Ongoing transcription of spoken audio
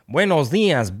Buenos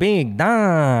dias, big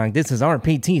dog. This is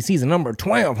RPT season number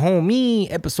 12, homie.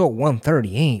 Episode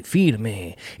 138. Feed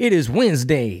me. It is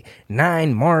Wednesday,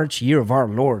 9 March, year of our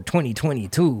Lord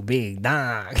 2022, big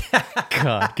dog.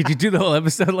 God, could you do the whole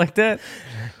episode like that?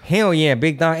 Hell yeah,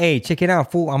 big dog. Hey, check it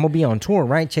out, fool. I'm going to be on tour,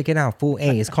 right? Check it out, fool.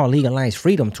 Hey, it's called Legalized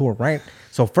Freedom Tour, right?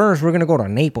 So first, we're going to go to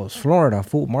Naples, Florida,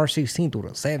 fool, March 16th through the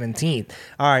 17th.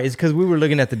 All right, it's because we were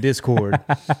looking at the Discord.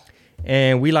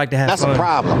 And we like to have fun. That's a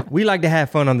problem. We like to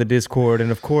have fun on the Discord. And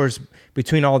of course,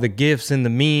 between all the GIFs and the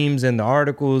memes and the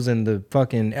articles and the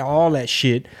fucking all that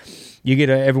shit, you get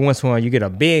every once in a while, you get a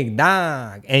big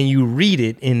dog and you read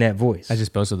it in that voice. I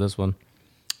just posted this one.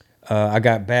 I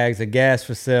got bags of gas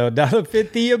for sale,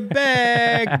 $1.50 a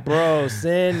bag. Bro,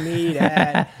 send me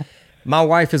that. My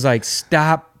wife is like,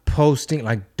 stop posting.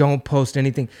 Like, don't post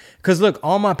anything. Because look,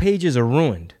 all my pages are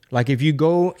ruined. Like if you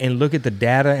go and look at the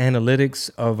data analytics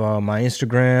of my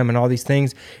Instagram and all these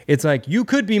things, it's like you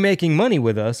could be making money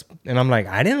with us. And I'm like,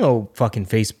 I didn't know fucking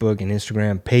Facebook and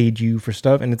Instagram paid you for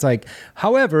stuff. And it's like,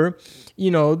 however,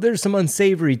 you know, there's some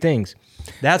unsavory things.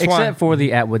 That's why. Except for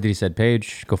the @What Did He Said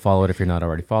page. Go follow it if you're not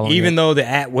already following Even it. though the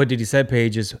 @What Did He Said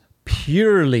page is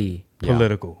purely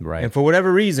political. Yeah, right. And for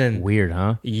whatever reason. Weird,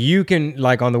 huh? You can,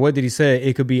 like on the What Did He Say,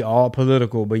 it could be all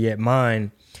political, but yet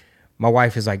mine, my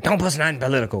wife is like, don't post nothing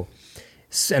political.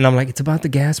 And I'm like, it's about the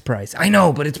gas price. I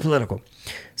know, but it's political.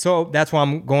 So that's why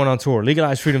I'm going on tour.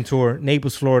 Legalized Freedom Tour,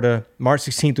 Naples, Florida, March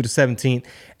 16th through the 17th.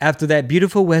 After that,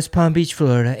 beautiful West Palm Beach,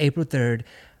 Florida, April 3rd.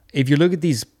 If you look at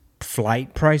these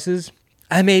flight prices,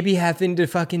 I may be having to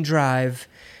fucking drive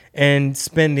and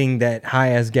spending that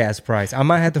high-ass gas price. I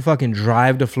might have to fucking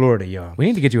drive to Florida, y'all. We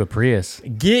need to get you a Prius.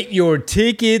 Get your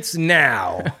tickets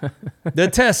now. The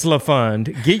Tesla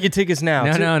Fund. Get your tickets now.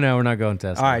 No, we're not going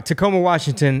Tesla. All right, Tacoma,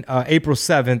 Washington, April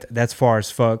 7th. That's far as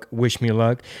fuck. Wish me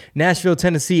luck. Nashville,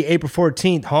 Tennessee, April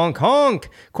 14th. Honk, honk.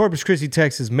 Corpus Christi,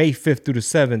 Texas, May 5th through the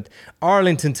 7th.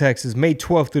 Arlington, Texas, May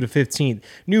 12th through the 15th.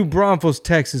 New Braunfels,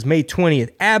 Texas, May 20th.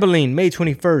 Abilene, May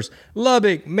 21st.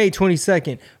 Lubbock, May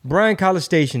 22nd. Bryan College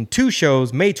Station, 2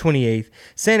 shows, May 28th.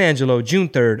 San Angelo, June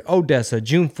 3rd. Odessa,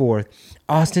 June 4th.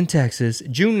 Austin, Texas,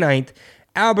 June 9th.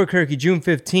 Albuquerque, June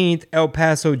 15th. El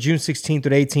Paso, June 16th through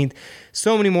the 18th.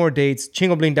 So many more dates.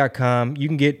 Chingobling.com. You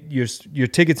can get your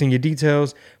tickets and your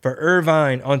details for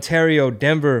Irvine, Ontario,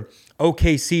 Denver,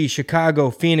 OKC,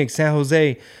 Chicago, Phoenix, San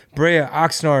Jose, Brea,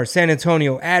 Oxnard, San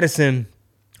Antonio, Addison.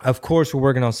 Of course, we're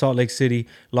working on Salt Lake City,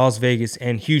 Las Vegas,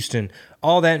 and Houston.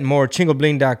 All that and more,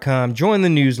 chingobling.com. Join the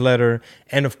newsletter.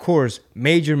 And of course,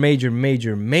 major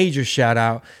shout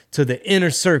out to the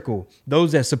inner circle.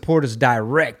 Those that support us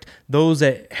direct. Those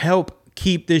that help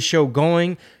keep this show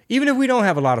going. Even if we don't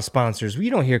have a lot of sponsors, we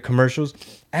don't hear commercials.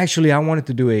 Actually, I wanted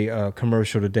to do a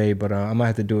commercial today, but I might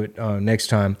have to do it next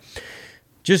time.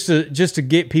 Just to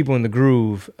get people in the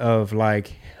groove of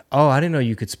like, oh, I didn't know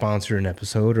you could sponsor an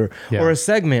episode or a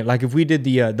segment. Like if we did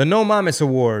the No Mames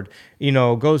Award, you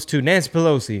know, goes to Nancy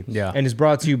Pelosi and is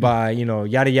brought to you by, you know,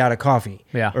 Yada Yada Coffee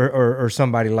or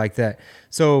somebody like that.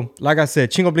 So like I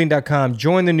said, chingobling.com,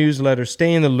 join the newsletter,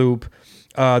 stay in the loop.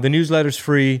 The newsletter's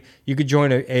free. You could join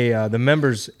the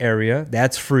members area.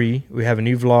 That's free. We have a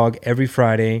new vlog every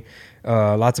Friday.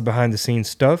 Lots of behind the scenes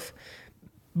stuff.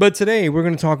 But today we're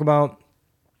going to talk about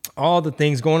all the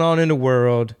things going on in the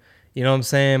world. You know what I'm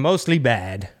saying? Mostly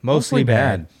bad. Mostly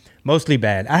bad.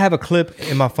 I have a clip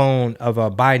in my phone of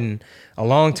Biden a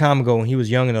long time ago when he was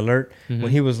young and alert, when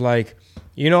he was like,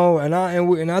 you know, and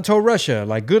I told Russia,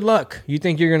 like, good luck. You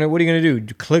think what are you going to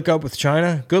do? Click up with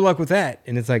China? Good luck with that.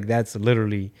 And it's like, that's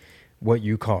literally what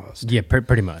you caused. Yeah,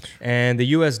 pretty much. And the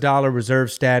U.S. dollar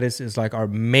reserve status is like our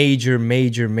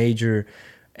major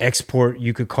export,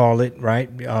 you could call it, right?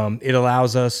 It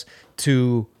allows us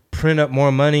to print up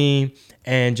more money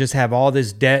and just have all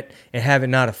this debt and have it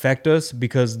not affect us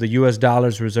because the U.S.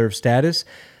 dollar's reserve status.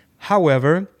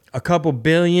 However, a couple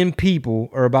billion people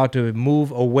are about to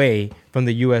move away from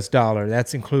the U.S. dollar.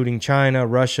 That's including China,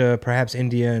 Russia, perhaps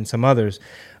India, and some others.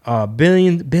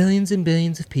 Billions and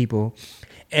billions of people.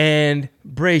 And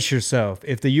brace yourself.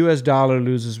 If the U.S. dollar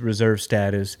loses reserve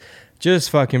status,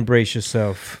 just fucking brace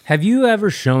yourself. Have you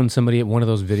ever shown somebody one of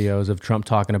those videos of Trump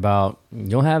talking about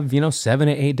you'll have, you know, $7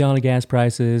 to $8 gas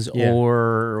prices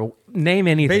or name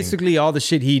anything? Basically, all the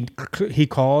shit he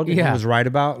called and he was right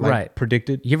about, like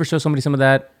predicted. You ever show somebody some of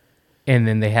that and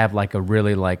then they have like a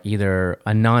really like either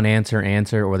a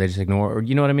non-answer or they just ignore, or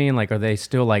you know what I mean? Like, are they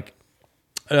still like...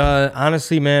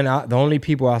 Honestly, man, the only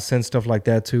people I'll send stuff like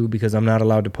that to, because I'm not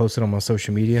allowed to post it on my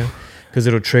social media because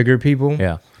it'll trigger people.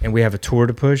 Yeah. And we have a tour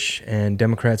to push and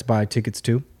Democrats buy tickets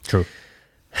too. True.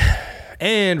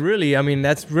 And really, I mean,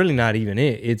 that's really not even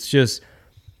it. It's just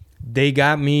they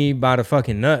got me by the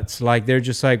fucking nuts. Like, they're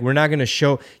just like, we're not going to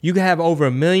show. You can have over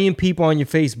 1 million people on your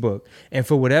Facebook, and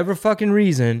for whatever fucking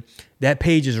reason, that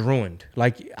page is ruined.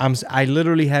 Like, I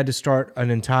literally had to start an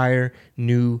entire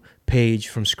new page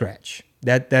from scratch.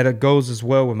 That goes as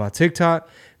well with my TikTok.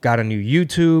 Got a new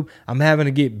YouTube. I'm having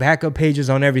to get backup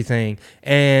pages on everything.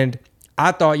 And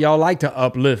I thought y'all like to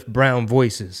uplift brown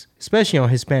voices, especially on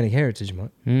Hispanic Heritage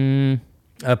Month.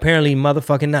 Apparently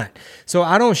motherfucking not. So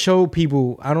I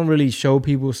don't really show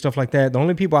people stuff like that. The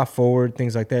only people I forward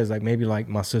things like that is like maybe like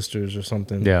my sisters or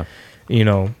something. Yeah. You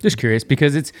know. Just curious,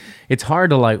 because it's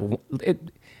hard to like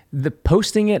the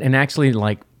posting it and actually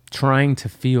like trying to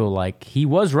feel like he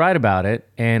was right about it,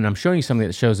 and I'm showing you something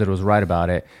that shows that it was right about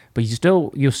it, but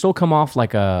you'll still come off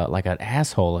like an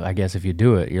asshole, I guess, if you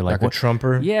do it. You're like a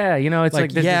Trumper. Yeah, you know, it's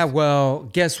like yeah, well,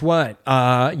 guess what?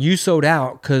 You sold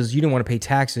out because you didn't want to pay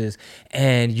taxes,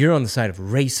 and you're on the side of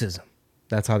racism.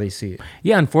 That's how they see it.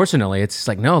 Yeah, unfortunately, it's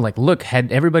like, no, like, look,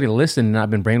 had everybody listened and not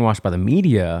been brainwashed by the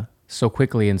media so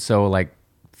quickly and so like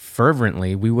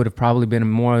fervently, we would have probably been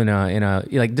more in a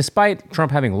like, despite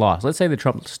Trump having lost, let's say that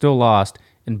Trump still lost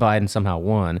and Biden somehow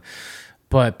won,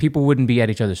 but people wouldn't be at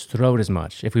each other's throat as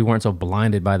much if we weren't so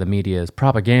blinded by the media's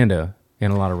propaganda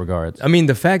in a lot of regards. I mean,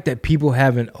 the fact that people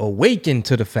haven't awakened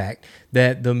to the fact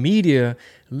that the media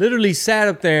literally sat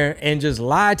up there and just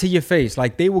lied to your face.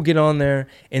 Like, they will get on there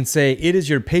and say, it is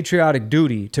your patriotic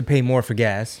duty to pay more for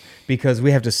gas because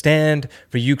we have to stand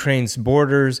for Ukraine's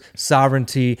borders,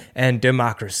 sovereignty, and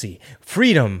democracy.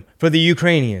 Freedom for the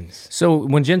Ukrainians. So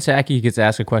when Jen Psaki gets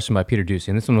asked a question by Peter Doocy,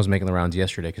 and this one was making the rounds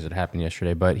yesterday because it happened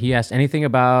yesterday, but he asked anything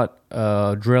about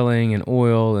drilling and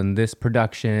oil and this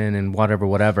production and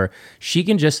whatever, she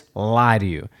can just lie to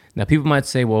you. Now, people might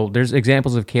say, well, there's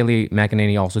examples of Kayleigh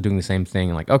McEnany also doing the same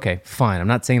thing. Like, okay, fine. I'm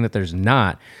not saying that there's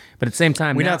not. But at the same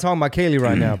time, we're not talking about Kayleigh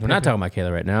right now. We're not talking about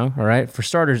Kayleigh right now, all right? For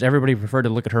starters, everybody preferred to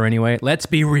look at her anyway. Let's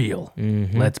be real.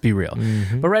 Mm-hmm. Let's be real.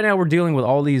 Mm-hmm. But right now, we're dealing with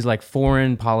all these like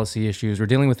foreign policy issues. We're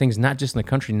dealing with things not just in the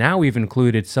country. Now we've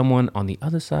included someone on the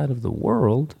other side of the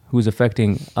world who's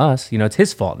affecting us. You know, it's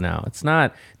his fault now. It's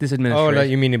not this administration. Oh, like,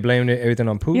 you mean to blame everything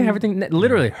on Putin? Yeah, everything.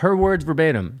 Literally, her words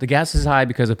verbatim. The gas is high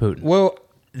because of Putin. Well,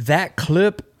 that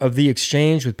clip of the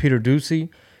exchange with Peter Doocy,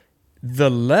 the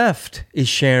left is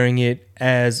sharing it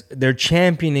as they're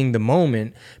championing the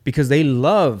moment because they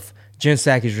love Jen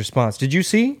Psaki's response. Did you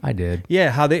see? I did.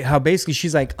 Yeah, how basically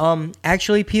she's like,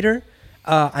 actually, Peter,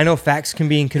 I know facts can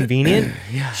be inconvenient.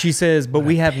 Yeah. She says, but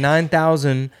we have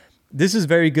 9,000. This is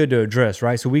very good to address,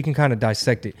 right? So we can kind of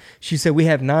dissect it. She said we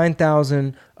have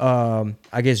 9,000,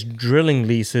 I guess, drilling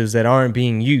leases that aren't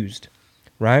being used.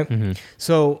 Right? Mm-hmm.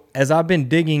 So as I've been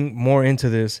digging more into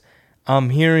this,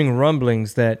 I'm hearing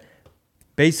rumblings that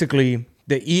basically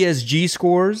the ESG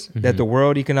scores that the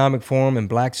World Economic Forum and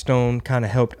Blackstone kind of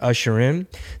helped usher in,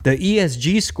 the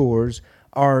ESG scores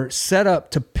are set up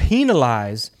to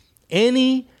penalize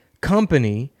any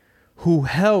company who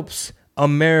helps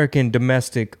American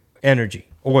domestic energy,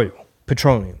 oil,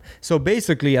 petroleum. So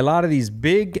basically, a lot of these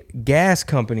big gas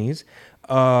companies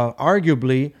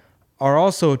arguably are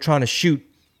also trying to shoot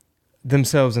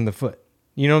themselves in the foot.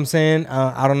 You know what I'm saying?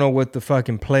 I don't know what the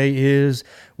fucking play is,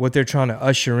 what they're trying to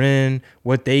usher in,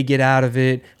 what they get out of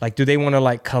it. Like, do they want to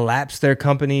like collapse their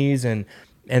companies and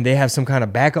they have some kind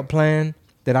of backup plan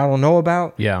that I don't know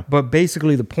about? Yeah. But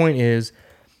basically the point is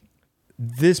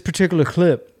this particular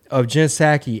clip of Jen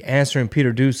Psaki answering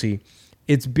Peter Doocy,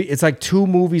 it's like two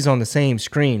movies on the same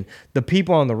screen. The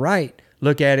people on the right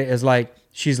look at it as like,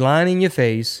 she's lying in your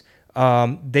face.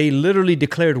 They literally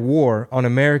declared war on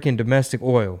American domestic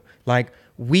oil. Like,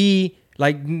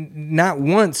 not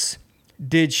once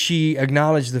did she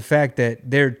acknowledge the fact that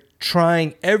they're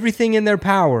trying everything in their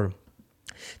power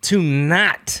to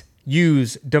not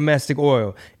use domestic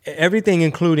oil. Everything,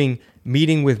 including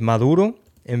meeting with Maduro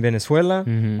in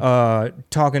Venezuela,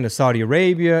 talking to Saudi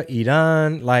Arabia,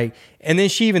 Iran, and then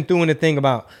she even threw in a thing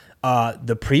about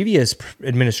the previous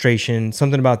administration,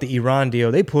 something about the Iran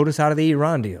deal. They pulled us out of the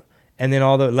Iran deal. And then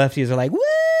all the lefties are like, woo,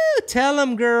 tell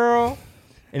them, girl.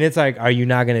 And it's like, are you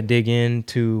not going to dig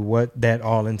into what that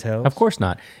all entails? Of course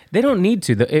not. They don't need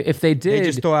to. If they did, they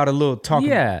just throw out a little talking.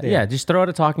 Yeah. Just throw out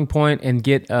a talking point and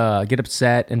get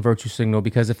upset and virtue signal,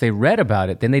 because if they read about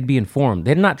it, then they'd be informed.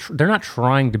 They're not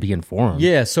trying to be informed.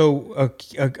 Yeah. So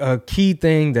a key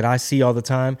thing that I see all the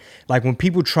time, like when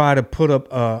people try to put up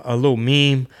a little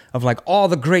meme of like all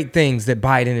the great things that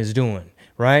Biden is doing.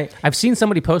 Right? I've seen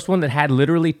somebody post one that had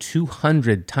literally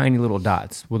 200 tiny little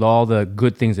dots with all the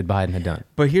good things that Biden had done.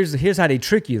 But here's how they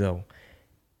trick you, though.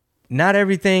 Not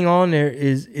everything on there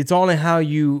it's all in how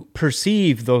you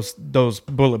perceive those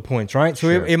bullet points, right? So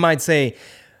sure. it might say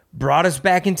brought us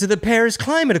back into the Paris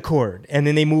Climate Accord. And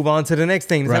then they move on to the next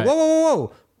thing. It's like, Right.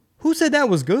 whoa. Who said that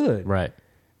was good? Right.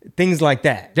 Things like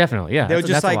that. Definitely. Yeah. They'll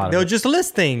That's a lot of they'll it. just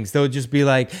list things. They'll just be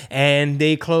like, and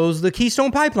they closed the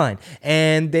Keystone Pipeline,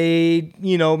 and they,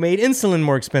 made insulin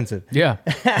more expensive. Yeah.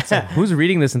 So who's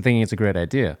reading this and thinking it's a great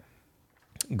idea?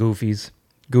 Goofies.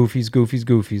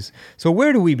 So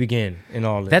where do we begin in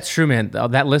all this? That's true, man.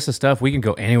 That list of stuff, we can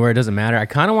go anywhere. It doesn't matter. I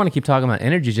kind of want to keep talking about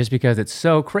energy just because it's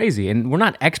so crazy. And we're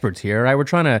not experts here, right? We're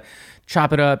trying to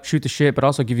chop it up, shoot the shit, but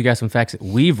also give you guys some facts that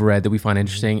we've read that we find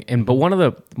interesting. But one of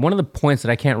the points that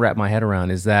I can't wrap my head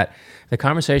around is that the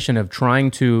conversation of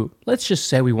trying to, let's just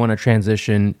say we want to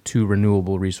transition to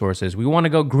renewable resources. We want to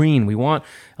go green. We want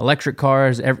electric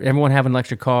cars. Everyone have an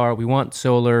electric car. We want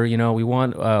solar. We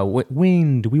want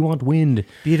wind. We want wind.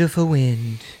 Beautiful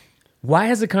wind. Why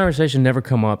has the conversation never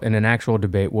come up in an actual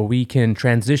debate where we can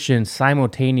transition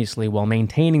simultaneously while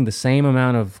maintaining the same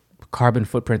amount of carbon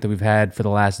footprint that we've had for the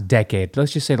last decade?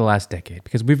 Let's just say the last decade,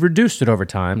 because we've reduced it over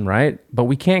time, right? But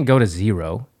we can't go to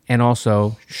zero and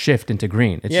also shift into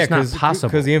green. It's just not possible.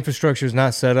 Because the infrastructure is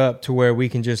not set up to where we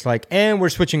can just and we're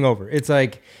switching over. It's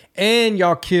like, and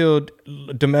y'all killed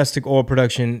domestic oil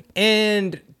production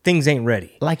and things ain't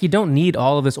ready. Like, you don't need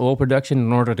all of this oil production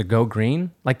in order to go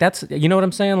green. Like, that's, you know what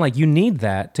I'm saying? Like, you need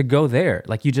that to go there.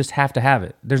 Like, you just have to have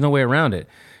it. There's no way around it.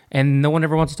 And no one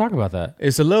ever wants to talk about that.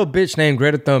 It's a little bitch named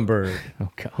Greta Thunberg,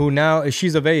 who now,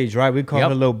 she's of age, right? We call her a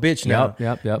little bitch now.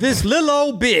 Yep. This little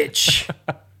old bitch.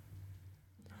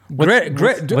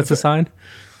 What's the sign?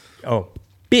 Oh,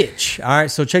 bitch. All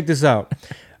right, so check this out.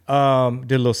 Did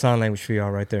a little sign language for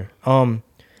y'all right there.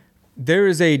 There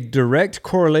is a direct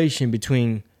correlation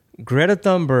between Greta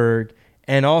Thunberg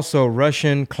and also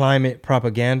Russian climate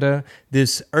propaganda.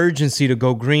 This urgency to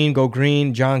go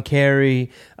green, John Kerry,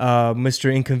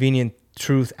 Mr. Inconvenient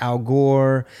Truth, Al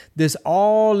Gore,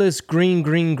 all this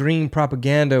green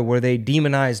propaganda where they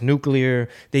demonize nuclear,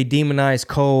 they demonize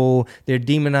coal, they're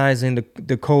demonizing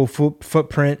the coal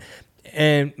footprint.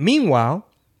 And meanwhile,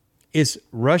 it's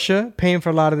Russia paying for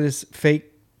a lot of this fake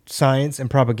science and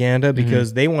propaganda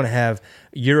because they want to have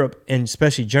Europe and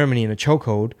especially Germany in a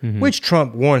chokehold, which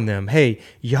Trump warned them, hey,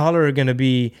 y'all are going to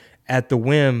be at the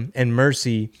whim and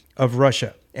mercy of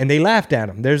Russia. And they laughed at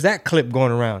him. There's that clip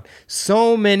going around.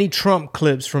 So many Trump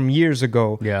clips from years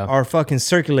ago are fucking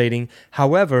circulating.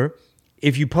 However,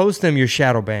 if you post them, you're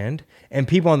shadow banned, and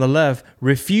people on the left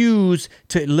refuse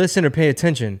to listen or pay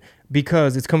attention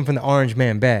because it's coming from the orange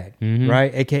man bag,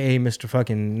 right? AKA Mr.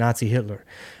 fucking Nazi Hitler.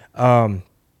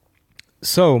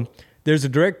 So there's a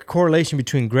direct correlation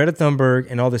between Greta Thunberg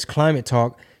and all this climate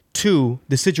talk to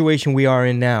the situation we are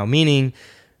in now, meaning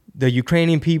the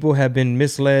Ukrainian people have been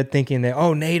misled thinking that,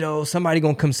 oh, NATO, somebody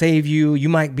going to come save you. You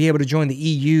might be able to join the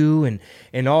EU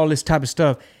and all this type of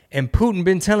stuff. And Putin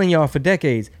been telling y'all for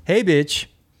decades, hey, bitch,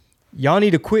 y'all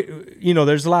need to quit.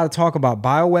 There's a lot of talk about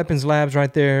bioweapons labs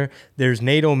right there. There's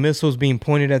NATO missiles being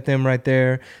pointed at them right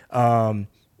there.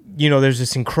 There's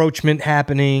this encroachment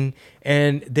happening,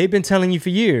 and they've been telling you for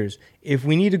years, if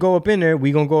we need to go up in there,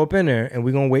 we're going to go up in there, and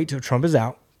we're going to wait till Trump is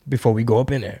out before we go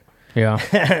up in there.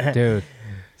 Yeah, dude.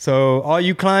 So all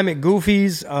you climate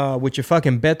goofies with your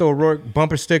fucking Beto O'Rourke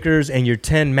bumper stickers and your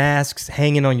 10 masks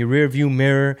hanging on your rear view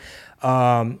mirror,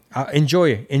 enjoy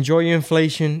it. Enjoy your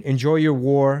inflation. Enjoy your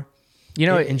war.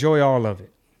 Enjoy all of it.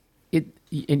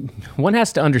 One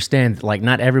has to understand, like,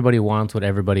 not everybody wants what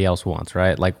everybody else wants,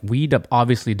 right? Like, we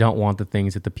obviously don't want the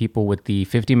things that the people with the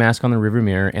 50 mask on the rearview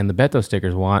mirror and the Beto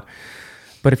stickers want.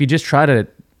 But if you just try to,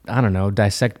 I don't know,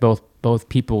 dissect both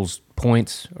people's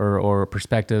points or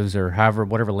perspectives or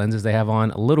whatever lenses they have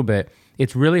on a little bit,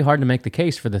 it's really hard to make the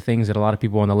case for the things that a lot of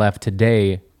people on the left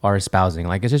today are espousing.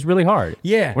 Like, it's just really hard.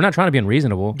 Yeah. We're not trying to be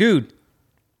unreasonable. Dude,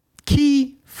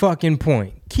 key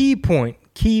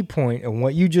point of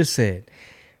what you just said.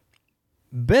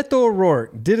 Beto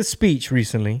O'Rourke did a speech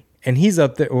recently, and he's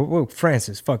up there. Well,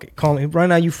 Francis, fuck it. Call me. Right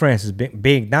now, you Francis,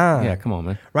 Big Don. Yeah, come on,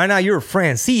 man. Right now, you're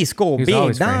Francisco, He's Big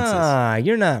always Don. Francis.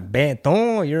 You're not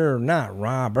Beto. You're not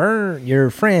Robert. You're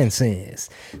Francis.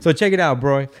 So check it out,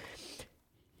 bro.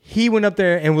 He went up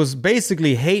there and was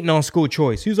basically hating on school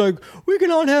choice. He was like, we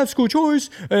cannot have school choice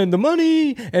and the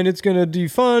money, and it's going to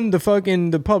defund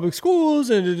the public schools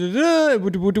and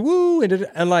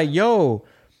and like, yo,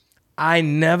 I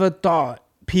never thought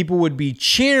people would be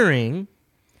cheering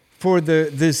for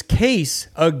this case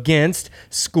against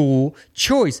school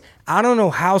choice. I don't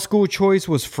know how school choice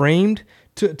was framed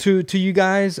to you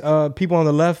guys, people on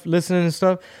the left listening and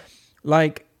stuff.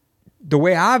 Like, the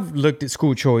way I've looked at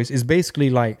school choice is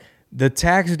basically like the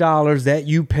tax dollars that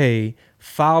you pay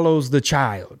follows the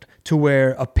child, to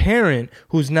where a parent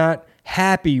who's not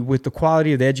happy with the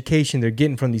quality of the education they're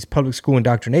getting from these public school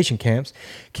indoctrination camps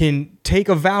can take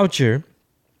a voucher,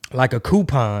 like a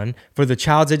coupon for the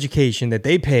child's education that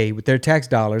they pay with their tax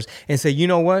dollars, and say, you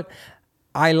know what?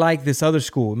 I like this other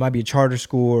school. It might be a charter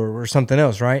school or something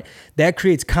else, right? That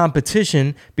creates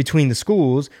competition between the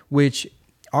schools, which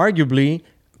arguably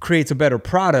creates a better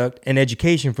product and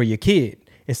education for your kid.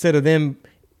 Instead of them,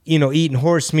 eating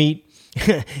horse meat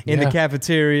in the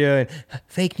cafeteria and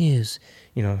fake news.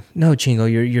 No,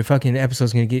 Chingo, your fucking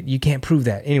episode's gonna you can't prove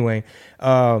that. Anyway,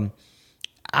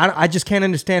 I just can't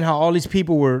understand how all these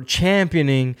people were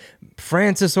championing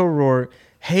Francis O'Rourke,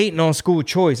 hating on school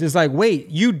choice. It's like, wait,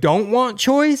 you don't want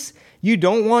choice? You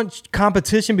don't want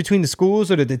competition between the schools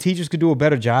so that the teachers could do a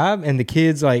better job and the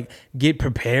kids get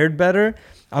prepared better?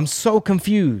 I'm so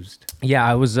confused. Yeah,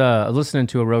 I was listening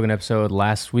to a Rogan episode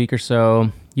last week or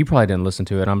so. You probably didn't listen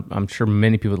to it. I'm sure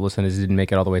many people that listened didn't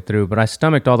make it all the way through, but I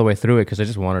stomached all the way through it because I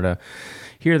just wanted to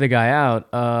hear the guy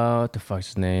out. What the fuck's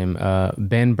his name?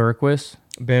 Ben Bergquist.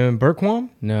 Ben Bergquam?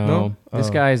 No. This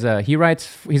guy's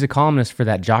he's a columnist for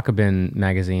that Jacobin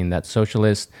magazine, that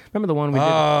socialist. Remember the one we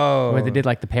did where they did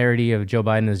the parody of Joe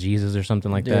Biden as Jesus or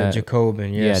something like that?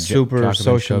 Jacobin, super Jacobin,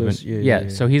 socialist. Yeah.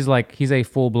 So he's a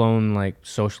full-blown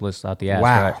socialist out the ass.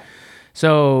 Wow. Right?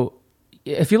 So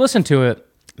if you listen to it,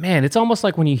 man, it's almost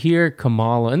like when you hear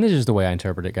Kamala, and this is the way I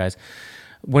interpret it, guys.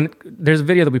 When there's a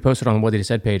video that we posted on the What They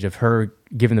Said page of her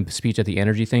giving the speech at the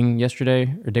energy thing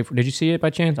yesterday, or did you see it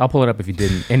by chance? I'll pull it up if you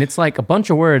didn't. And it's like a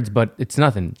bunch of words, but it's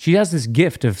nothing. She has this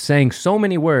gift of saying so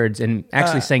many words and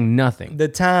actually saying nothing. The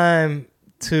time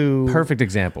to perfect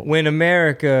example when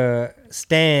America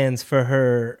stands for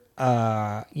her,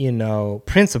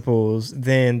 principles,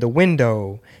 then the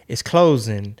window is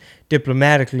closing,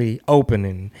 diplomatically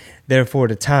opening. Therefore,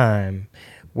 the time,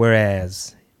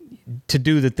 whereas to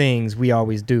do the things we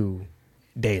always do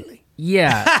daily.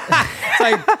 Yeah. It's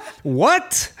like,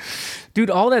 what? Dude,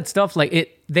 all that stuff,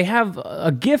 they have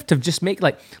a gift of just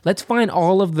let's find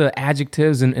all of the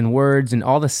adjectives and words and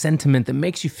all the sentiment that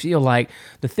makes you feel like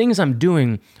the things I'm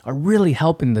doing are really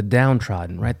helping the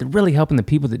downtrodden, right? They're really helping the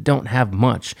people that don't have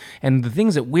much. And the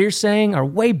things that we're saying are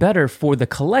way better for the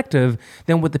collective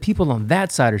than what the people on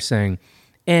that side are saying.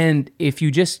 And if you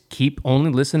just keep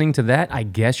only listening to that, I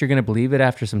guess you're going to believe it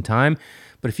after some time.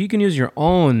 But if you can use your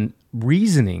own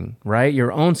reasoning, right,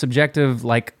 your own subjective,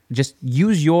 just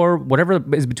use your whatever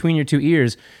is between your two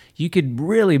ears, you could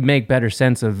really make better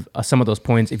sense of some of those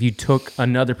points if you took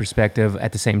another perspective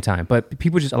at the same time. But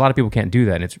a lot of people can't do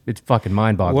that, and it's fucking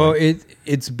mind-boggling. Well,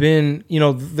 it's been,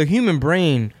 the human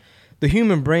brain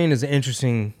is an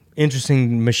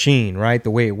interesting machine, right?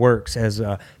 The way it works as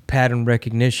a pattern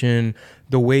recognition,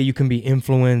 the way you can be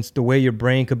influenced, the way your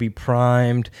brain could be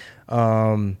primed,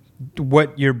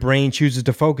 what your brain chooses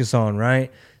to focus on, right?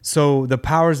 So the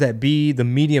powers that be, the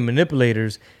media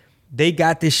manipulators, they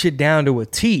got this shit down to a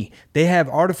T. They have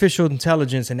artificial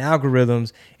intelligence and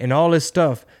algorithms and all this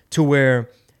stuff to where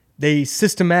they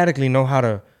systematically know how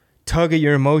to tug at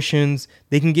your emotions.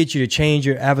 They can get you to change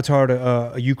your avatar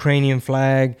to a Ukrainian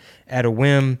flag at a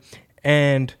whim.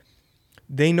 And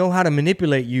they know how to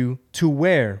manipulate you to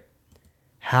where?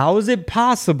 How is it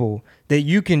possible that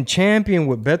you can champion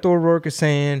what Beto O'Rourke is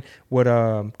saying, what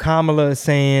Kamala is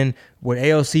saying, what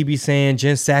AOC be saying,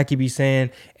 Jen Psaki be saying,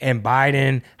 and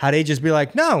Biden, how they just be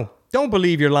like, no, don't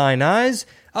believe your lying eyes.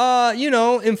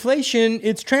 Inflation,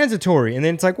 it's transitory. And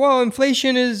then it's like, well,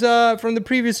 inflation is from the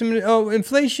previous,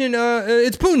 inflation,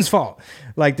 it's Putin's fault.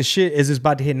 Like the shit is just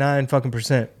about to hit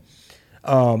 9%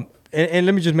 And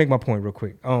let me just make my point real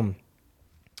quick.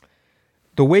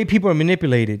 The way people are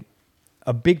manipulated,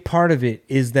 a big part of it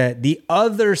is that the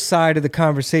other side of the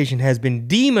conversation has been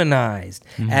demonized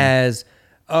as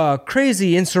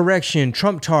crazy insurrection,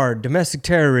 Trump-tard, domestic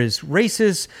terrorists,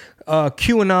 racist,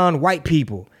 QAnon, white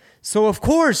people. So of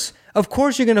course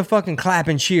you're gonna fucking clap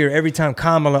and cheer every time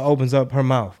Kamala opens up her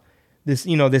mouth.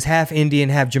 This half Indian,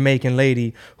 half Jamaican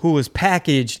lady who was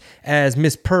packaged as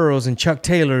Miss Pearls and Chuck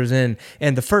Taylors and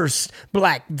the first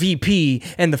black VP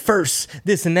and the first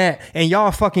this and that, and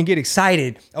y'all fucking get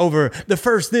excited over the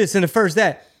first this and the first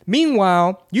that.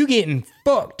 Meanwhile, you getting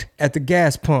fucked at the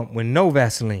gas pump with no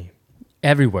Vaseline.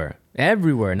 Everywhere,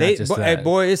 not just that.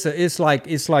 Boy, it's a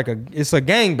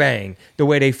gangbang the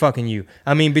way they fucking you.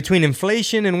 I mean, between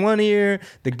inflation in one ear,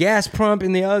 the gas pump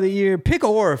in the other ear, pick a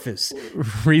orifice.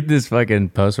 Read this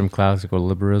fucking post from Classical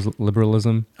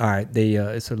Liberalism. All right,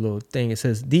 it's a little thing. It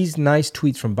says, these nice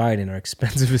tweets from Biden are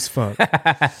expensive as fuck.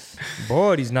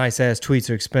 Boy, these nice ass tweets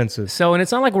are expensive. So, and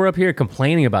it's not like we're up here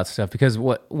complaining about stuff, because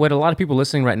what a lot of people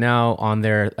listening right now on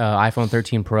their iPhone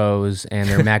 13 Pros and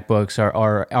their MacBooks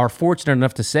are fortunate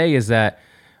enough to say is that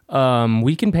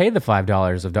we can pay the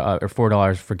 $5 or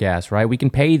 $4 for gas, right? We can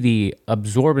pay the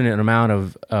absorbent amount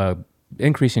of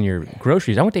increase in your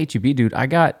groceries. I went to HEB, dude. I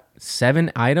got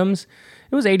 7 items.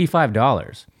 It was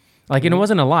 $85. Like, and it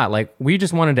wasn't a lot. Like, we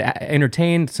just wanted to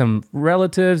entertain some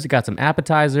relatives, got some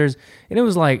appetizers, and it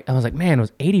was like, I was like, man, it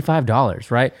was $85,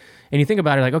 right? And you think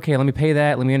about it, like, okay, let me pay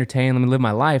that, let me entertain, let me live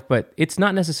my life. But it's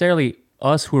not necessarily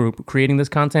us who are creating this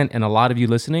content, and a lot of you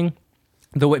listening,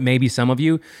 though it may be some of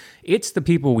you. It's the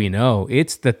people we know.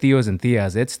 It's the Theos and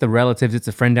Theas. It's the relatives. It's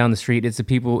a friend down the street. It's the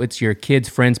people. It's your kids,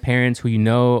 friends, parents who you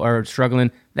know are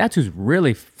struggling. That's who's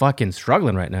really fucking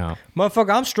struggling right now.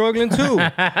 Motherfucker, I'm struggling too.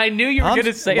 I knew you were going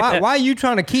to say that. Why are you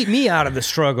trying to keep me out of the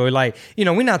struggle? Like, you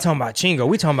know, we're not talking about Chingo.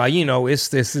 We're talking about, you know, it's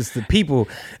the people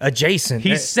adjacent.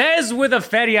 He says with a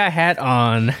Feria hat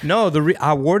on. No,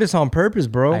 I wore this on purpose,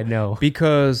 bro. I know.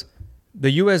 Because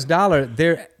the U.S. dollar,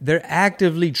 they're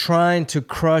actively trying to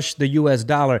crush the U.S.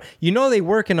 dollar. You know, they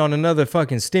working on another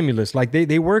fucking stimulus. Like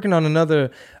they working on another.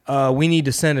 We need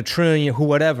to send $1 trillion,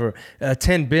 whatever,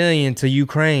 $10 billion to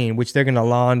Ukraine, which they're gonna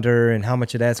launder, and how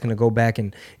much of that's gonna go back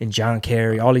in John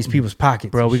Kerry, all these people's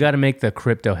pockets. Bro, we got to make the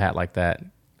crypto hat like that.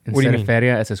 Instead of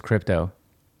Feria, it says crypto.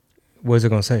 What is it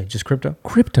gonna say? Just crypto?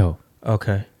 Crypto.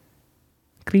 Okay.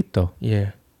 Crypto.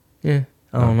 Yeah.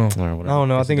 I don't know. Or I don't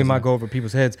know. I think it might go over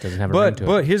people's heads. Doesn't have a ring to it.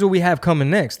 But here's what we have coming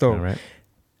next, though. All right.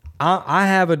 I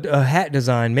have a hat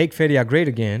design, Make Feria Great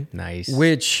Again. Nice.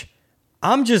 Which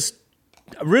I'm just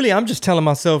telling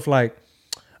myself, like,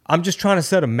 I'm just trying to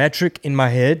set a metric in my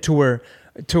head to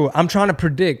I'm trying to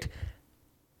predict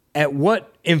at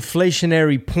what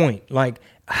inflationary point, like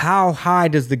how high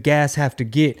does the gas have to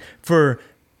get for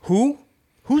who?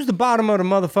 Who's the bottom of the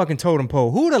motherfucking totem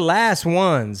pole? Who are the last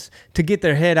ones to get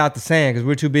their head out the sand because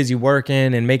we're too busy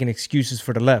working and making excuses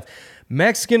for the left?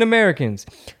 Mexican Americans.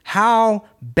 How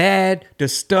bad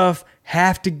does stuff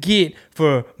have to get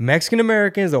for Mexican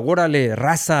Americans, the Orale,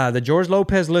 Raza, the George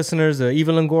Lopez listeners, the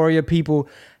Eva Longoria people?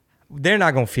 They're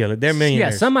not going to feel it. They're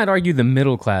millionaires. Yeah, some might argue the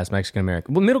middle class Mexican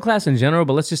American. Well, middle class in general,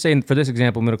 but let's just say for this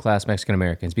example, middle class Mexican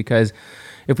Americans, because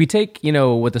if we take, you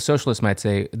know, what the socialists might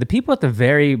say, the people at the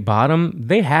very bottom,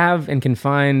 they have and can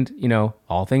find, you know,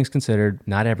 all things considered,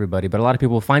 not everybody, but a lot of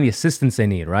people find the assistance they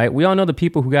need, right? We all know the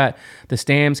people who got the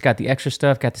stamps, got the extra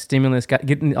stuff, got the stimulus, got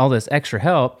getting all this extra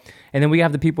help. And then we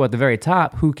have the people at the very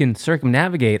top who can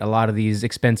circumnavigate a lot of these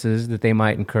expenses that they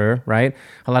might incur, right?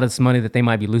 A lot of this money that they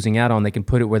might be losing out on, they can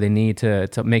put it where they need to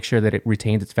make sure that it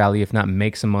retains its value, if not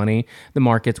make some money, the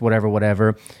markets,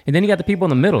 whatever. And then you got the people in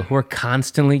the middle who are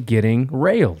constantly getting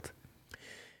railed.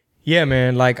 Yeah,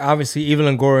 man. Like, obviously, Eva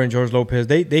Longoria and George Lopez,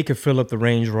 they could fill up the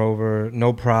Range Rover,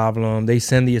 no problem. They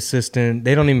send the assistant.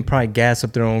 They don't even probably gas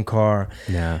up their own car.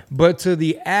 Yeah. But to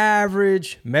the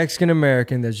average Mexican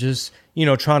American that's just, you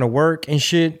know, trying to work and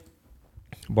shit.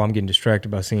 Well, I'm getting distracted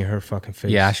by seeing her fucking face.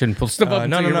 Yeah, I shouldn't pull stuff up.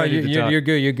 No. You're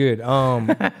good. You're good.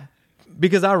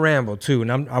 Because I ramble too,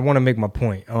 and I want to make my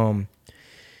point.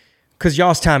 Because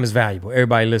y'all's time is valuable.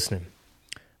 Everybody listening.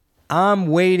 I'm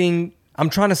waiting. I'm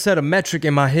trying to set a metric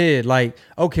in my head. Like,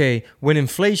 okay, when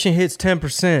inflation hits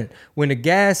 10%, when the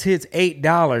gas hits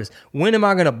 $8, when am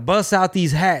I going to bust out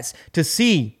these hats to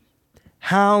see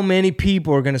how many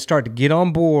people are going to start to get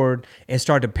on board and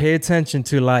start to pay attention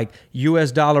to like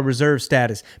U.S. dollar reserve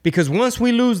status? Because once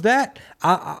we lose that,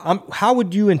 how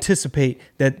would you anticipate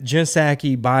that Jen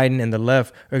Psaki, Biden, and the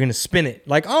left are going to spin it?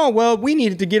 Like, oh, well, we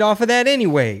needed to get off of that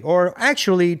anyway. Or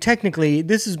actually, technically,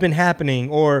 this has been happening.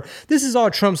 Or this is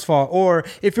all Trump's fault. Or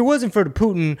if it wasn't for the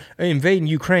Putin invading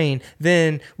Ukraine,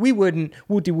 then we wouldn't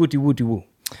woo.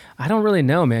 I don't really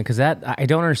know, man, because I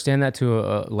don't understand that to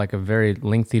a very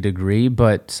lengthy degree.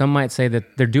 But some might say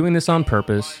that they're doing this on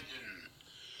purpose.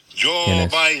 Joe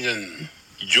Biden.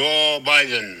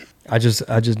 I just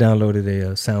downloaded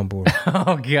a soundboard.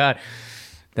 Oh God,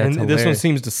 that's and this one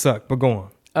seems to suck. But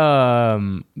go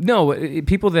on. No,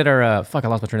 people that are fuck. I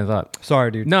lost my train of thought.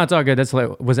 Sorry, dude. No, it's all good. That's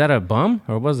was that a bum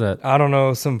or was that? I don't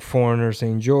know. Some foreigner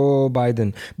saying Joe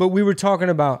Biden. But we were talking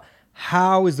about.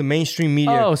 How is the mainstream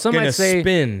media some might say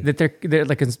spin that they're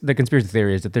like the conspiracy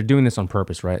theory is that they're doing this on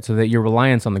purpose, right? So that your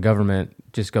reliance on the government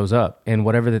just goes up, and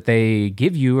whatever that they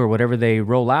give you or whatever they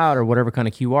roll out or whatever kind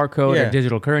of QR code or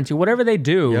digital currency, whatever they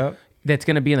do, that's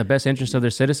going to be in the best interest of their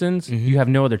citizens. You have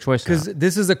no other choice because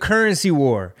this is a currency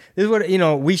war. This is what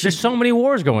we should. There's so many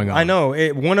wars going on. I know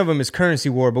one of them is currency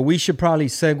war, but we should probably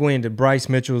segue into Bryce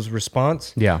Mitchell's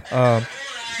response. Yeah,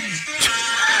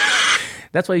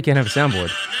 that's why you can't have a soundboard.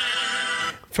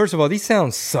 First of all, these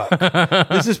sounds suck.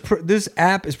 This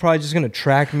app is probably just going to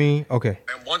track me. Okay.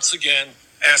 And once again,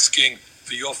 asking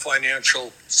for your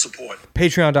financial support.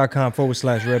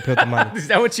 Patreon.com/Red Pill Thermometer. Is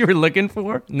that what you were looking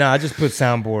for? Nah, I just put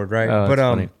soundboard, right? Oh, but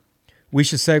funny. we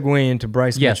should segue into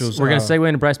Bryce Yes, Mitchell's. we're going to segue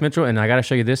into Bryce Mitchell, and I got to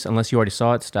show you this. Unless you already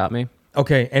saw it, stop me.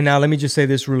 Okay, and now let me just say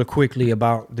this really quickly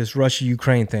about this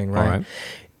Russia-Ukraine thing, right? All right.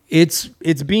 It's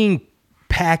being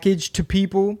packaged to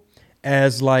people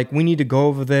as like we need to go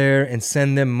over there and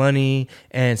send them money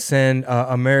and send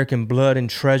American blood and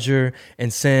treasure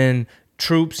and send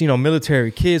troops,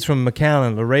 military, kids from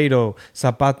McAllen, Laredo,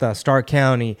 Zapata, Stark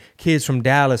County, kids from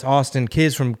Dallas, Austin,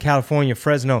 kids from California,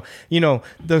 Fresno,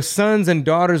 the sons and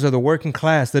daughters of the working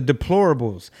class, the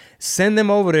deplorables. Send them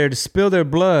over there to spill their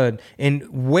blood in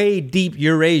way deep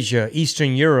Eurasia,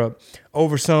 Eastern Europe,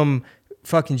 over some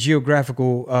fucking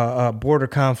geographical border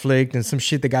conflict and some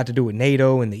shit that got to do with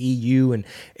NATO and the EU. And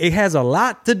it has a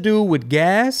lot to do with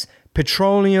gas,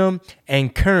 petroleum,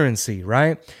 and currency,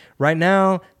 right? Right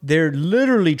now, they're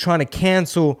literally trying to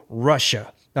cancel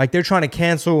Russia. Like they're trying to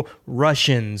cancel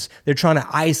Russians. They're trying to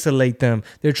isolate them.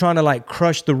 They're trying to like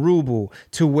crush the ruble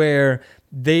to where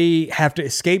they have to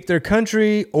escape their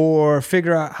country or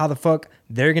figure out how the fuck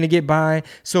they're going to get by.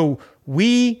 So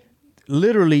we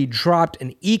literally dropped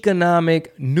an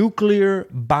economic nuclear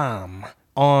bomb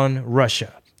on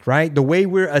Russia. Right? The way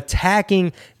we're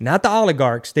attacking, not the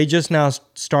oligarchs, they just now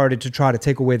started to try to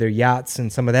take away their yachts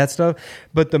and some of that stuff.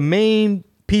 But the main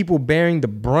people bearing the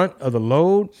brunt of the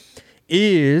load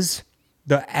is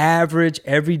the average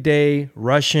everyday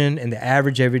Russian and the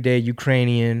average everyday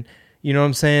Ukrainian. You know what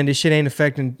I'm saying? This shit ain't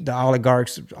affecting the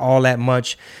oligarchs all that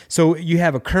much. So you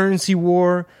have a currency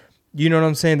war. You know what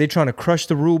I'm saying? They're trying to crush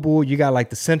the ruble. You got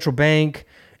like the central bank,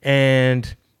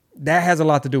 and that has a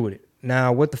lot to do with it.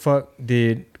 Now, what the fuck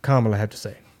did Kamala have to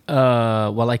say?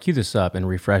 Well, I queue this up and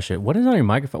refresh it. What is on your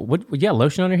microphone? What? Yeah,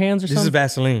 lotion on your hands or This is something?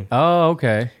 Vaseline. Oh,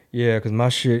 okay. Yeah, because my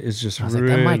shit is just I was really...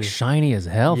 like, that mic's shiny as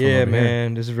hell. From Yeah, over here.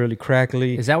 man. This is really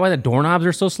crackly. Is that why the doorknobs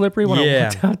are so slippery when I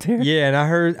walked out there? Yeah, and I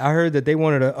heard that they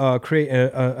wanted to create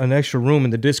an extra room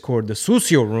in the Discord, the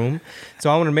Sucio room. So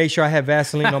I want to make sure I have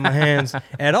Vaseline on my hands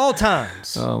at all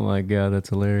times. Oh my god, that's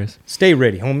hilarious. Stay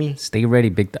ready, homie. Stay ready,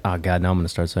 big. Oh god, now I'm gonna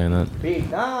start saying that. Big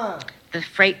Don. The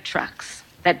freight trucks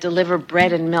that deliver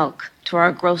bread and milk to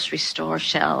our grocery store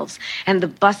shelves, and the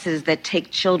buses that take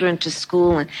children to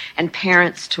school and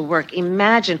parents to work.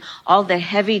 Imagine all the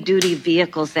heavy-duty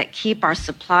vehicles that keep our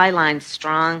supply lines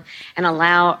strong and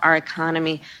allow our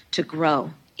economy to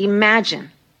grow.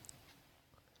 Imagine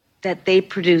that they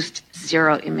produced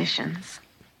zero emissions.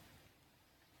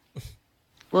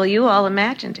 Well, you all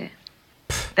imagined it.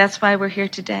 That's why we're here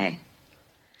today.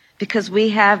 Because we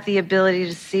have the ability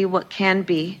to see what can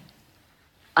be,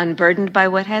 unburdened by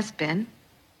what has been,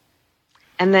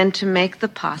 and then to make the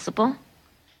possible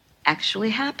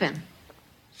actually happen.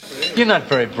 You're not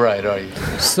very bright, are you?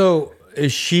 So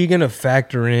is she going to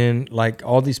factor in like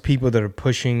all these people that are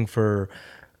pushing for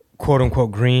quote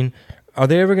unquote green? Are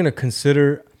they ever going to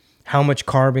consider how much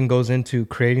carbon goes into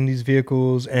creating these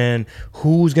vehicles and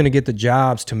who's going to get the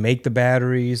jobs to make the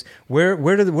batteries? Where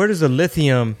does the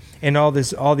lithium and all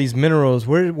these minerals,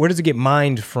 where does it get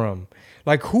mined from?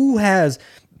 Like who has,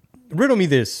 riddle me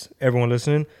this, everyone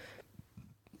listening,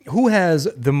 who has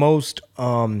the most,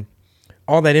 all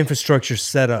that infrastructure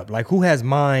set up? Like who has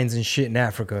mines and shit in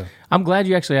Africa? I'm glad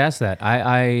you actually asked that.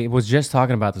 I was just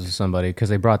talking about this with somebody because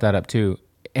they brought that up too.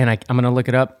 And I'm going to look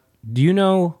it up. Do you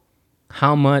know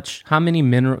how many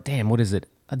mineral? Damn, what is it?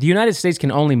 The United States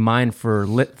can only mine for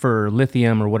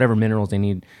lithium or whatever minerals they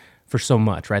need for so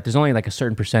much, right? There's only like a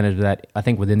certain percentage of that, I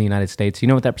think, within the United States. You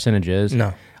know what that percentage is?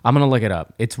 No. I'm going to look it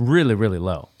up. It's really, really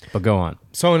low, but go on.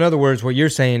 So in other words, what you're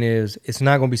saying is it's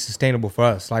not going to be sustainable for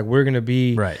us. Like we're going to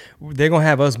be, right. They're going to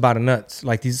have us by the nuts.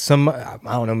 Like I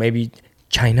don't know, maybe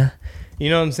China. You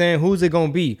know what I'm saying? Who's it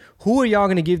going to be? Who are y'all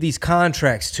going to give these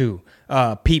contracts to?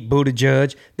 Pete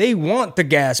Buttigieg. They want the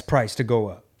gas price to go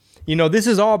up. This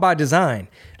is all by design.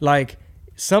 Like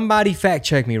somebody fact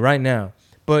check me right now.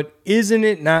 But isn't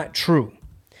it not true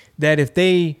that if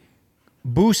they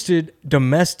boosted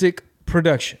domestic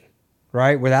production,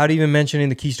 right, without even mentioning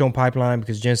the Keystone Pipeline,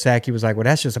 because Jen Psaki was like, well,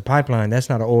 that's just a pipeline. That's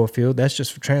not an oil field. That's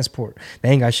just for transport. They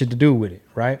ain't got shit to do with it,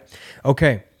 right?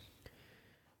 Okay.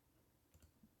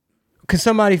 Can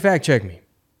somebody fact check me?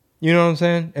 You know what I'm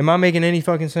saying? Am I making any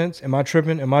fucking sense? Am I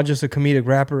tripping? Am I just a comedic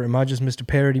rapper? Am I just Mr.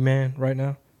 Parody Man right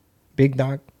now? Big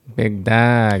Doc? Big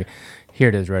Dog. Here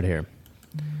it is right here.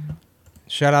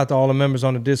 Shout out to all the members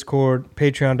on the Discord,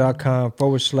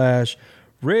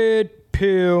 patreon.com/Red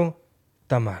Pill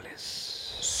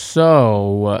Tamales.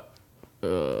 So,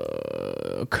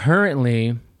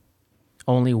 currently,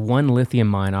 only one lithium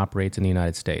mine operates in the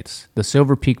United States. The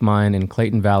Silver Peak mine in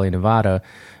Clayton Valley, Nevada.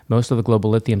 Most of the global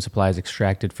lithium supply is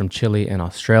extracted from Chile and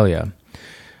Australia.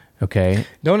 Okay.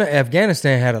 Don't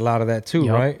Afghanistan had a lot of that too,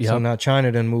 Yup, right? So yup. now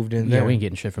China done moved in Yeah, there. we ain't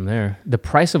getting shit from there. The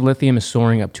price of lithium is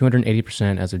soaring up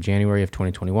 280% as of January of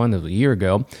 2021, that was a year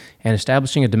ago, and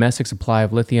establishing a domestic supply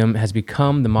of lithium has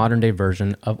become the modern-day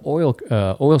version of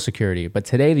oil security. But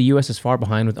today, the U.S. is far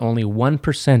behind, with only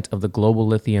 1% of the global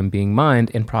lithium being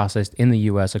mined and processed in the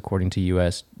U.S., according to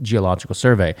U.S. Geological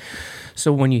Survey.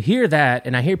 So when you hear that,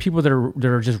 and I hear people that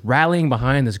are just rallying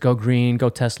behind this, go green, go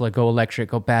Tesla, go electric,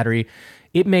 go battery,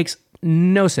 it makes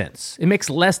no sense. It makes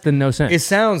less than no sense. It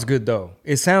sounds good though.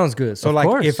 It sounds good. So Of like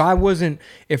course. if I wasn't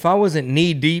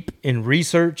knee deep in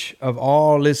research of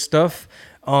all this stuff,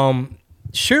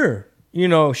 sure.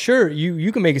 Sure,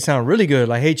 you can make it sound really good.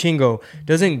 Like, hey, Chingo,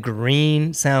 doesn't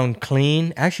green sound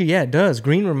clean? Actually, yeah, it does.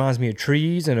 Green reminds me of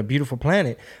trees and a beautiful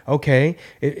planet. Okay.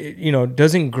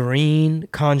 Doesn't green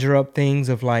conjure up things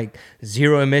of like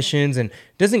zero emissions? And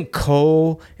doesn't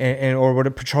coal or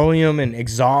what, petroleum and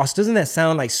exhaust, doesn't that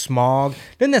sound like smog?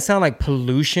 Doesn't that sound like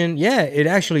pollution? Yeah, it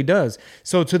actually does.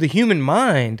 So to the human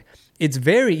mind, it's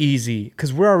very easy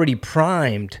because we're already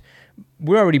primed.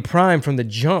 We're already primed from the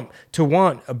jump to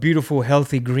want a beautiful,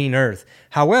 healthy, green earth.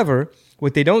 However,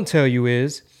 what they don't tell you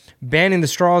is banning the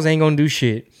straws ain't gonna do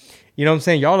shit. You know what I'm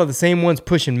saying? Y'all are the same ones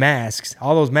pushing masks.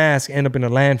 All those masks end up in a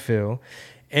landfill.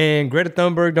 And Greta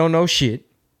Thunberg don't know shit.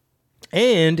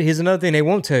 And here's another thing they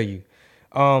won't tell you.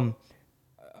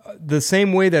 The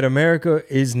same way that America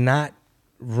is not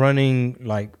running,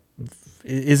 like,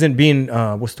 isn't being,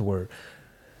 what's the word?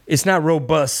 It's not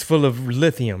robust, full of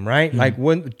lithium, right? Like,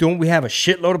 don't we have a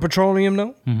shitload of petroleum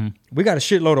though? Mm-hmm. We got a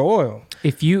shitload of oil.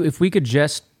 If we could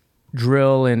just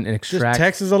drill and extract, Just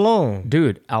Texas alone.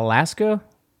 dude, Alaska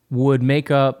would make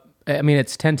up. I mean,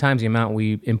 it's 10 times the amount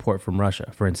we import from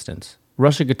Russia, for instance.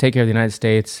 Russia could take care of the United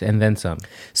States and then some.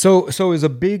 So is a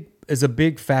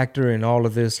big factor in all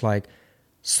of this. Like,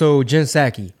 so Jen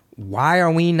Psaki, why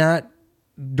are we not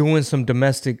doing some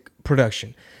domestic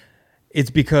production? It's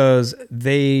because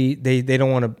they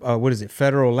don't want to, what is it,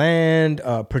 federal land,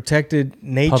 protected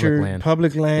nature,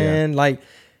 public land. Yeah. Like,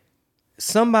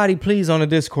 somebody please on the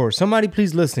Discord, somebody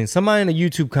please listening, somebody in the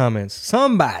YouTube comments,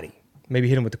 somebody, maybe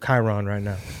hit him with the Chiron right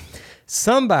now.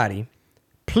 Somebody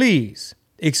please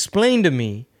explain to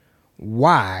me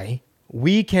why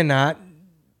we cannot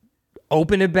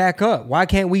open it back up. Why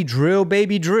can't we drill,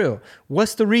 baby, drill?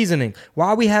 What's the reasoning? Why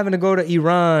are we having to go to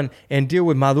Iran and deal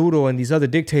with Maduro and these other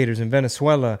dictators in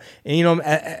Venezuela? And,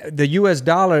 the U.S.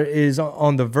 dollar is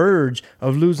on the verge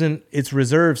of losing its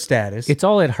reserve status. It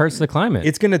hurts the climate.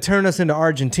 It's going to turn us into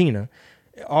Argentina,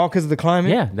 all because of the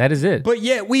climate. Yeah, that is it. But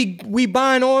yet we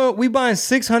buying oil. We buying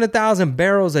 600,000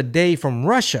 barrels a day from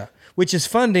Russia, which is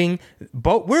funding.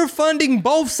 We're funding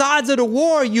both sides of the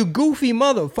war. You goofy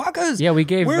motherfuckers. Yeah,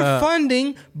 We're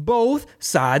funding both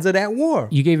sides of that war.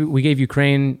 we gave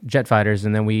Ukraine jet fighters,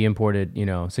 and then we imported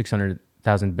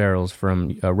 600,000 barrels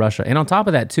from Russia. And on top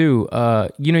of that too,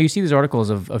 you see these articles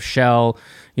of Shell,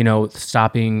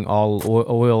 stopping all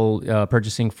oil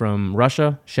purchasing from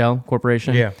Russia, Shell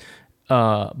Corporation. Yeah.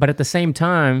 But at the same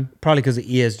time, Probably because of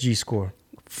ESG score.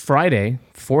 Friday,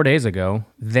 4 days ago,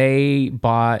 they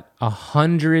bought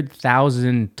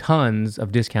 100,000 tons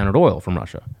of discounted oil from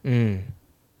Russia.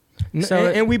 So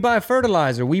and we buy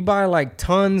fertilizer. We buy like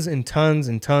tons and tons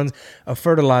and tons of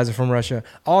fertilizer from Russia.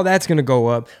 All that's going to go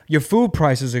up. Your food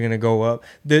prices are going to go up.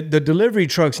 The delivery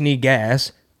trucks need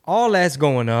gas. All that's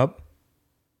going up.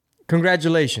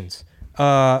 Congratulations.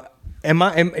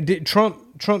 Did Trump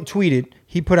tweeted.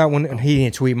 He put out one. He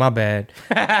didn't tweet. My bad.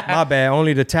 My bad.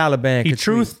 Only the Taliban he could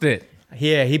tweet. truthed it.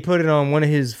 Yeah, he put it on one of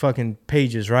his fucking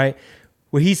pages, right?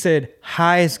 Where he said,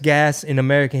 highest gas in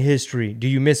American history. Do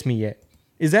you miss me yet?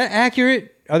 Is that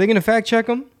accurate? Are they going to fact check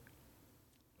him?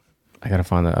 I got to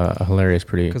find a hilarious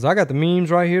pretty... Because I got the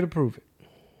memes right here to prove it.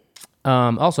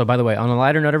 Also, by the way, on a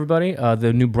lighter note, everybody,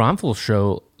 the new Bromful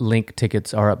Show link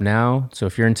tickets are up now. So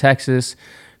if you're in Texas,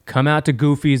 come out to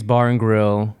Goofy's Bar and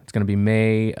Grill. It's going to be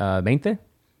May 20th?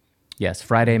 Yes,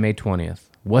 Friday, May 20th.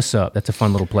 What's up? That's a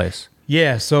fun little place.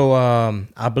 Yeah, so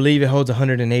I believe it holds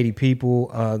 180 people.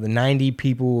 The 90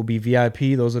 people will be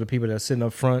VIP. Those are the people that are sitting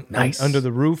up front under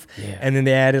the roof. Yeah. And then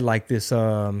they added like this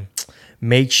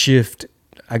makeshift,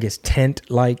 I guess,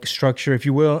 tent-like structure, if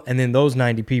you will. And then those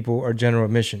 90 people are general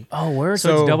admission. Oh, word?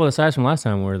 So it's double the size from last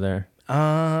time we were there.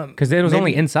 Because it was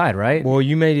only inside, right? Well,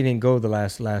 you maybe didn't go the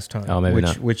last time. Oh, maybe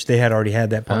not. Which they had already had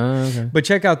that part. Okay. But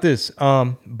check out this.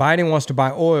 Biden wants to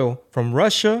buy oil from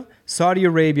Russia, Saudi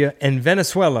Arabia, and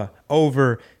Venezuela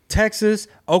over Texas,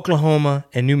 Oklahoma,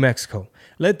 and New Mexico.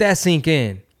 Let that sink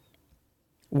in.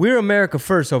 We're America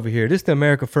First over here. This is the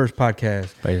America First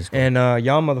podcast. Basically. And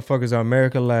y'all motherfuckers are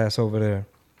America Last over there.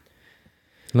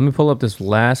 Let me pull up this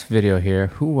last video here.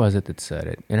 Who was it that said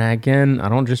it? And again, I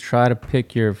don't just try to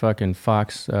pick your fucking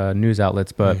Fox news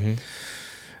outlets, but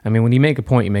I mean, when you make a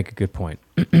point, you make a good point.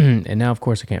 And now, of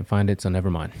course, I can't find it, so never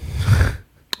mind.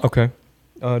 Okay.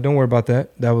 Don't worry about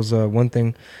that. That was one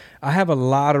thing. I have a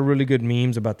lot of really good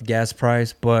memes about the gas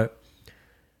price, but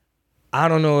I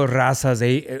don't know if Raza's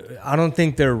I don't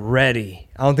think they're ready.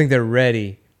 I don't think they're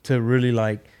ready to really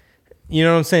like, you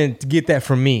know what I'm saying, to get that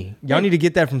from me. Y'all need to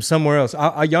get that from somewhere else.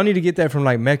 Y'all need to get that from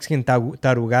like Mexican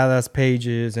tarugadas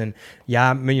pages and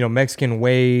Mexican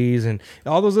ways and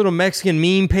all those little Mexican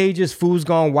meme pages, Food's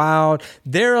Gone Wild.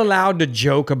 They're allowed to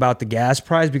joke about the gas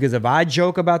price, because if I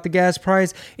joke about the gas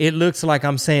price, it looks like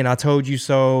I'm saying I told you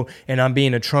so and I'm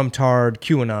being a Trump-tard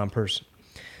QAnon person.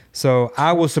 So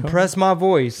I will suppress my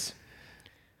voice.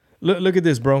 Look at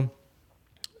this, bro.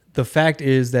 The fact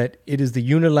is that it is the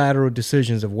unilateral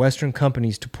decisions of Western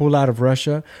companies to pull out of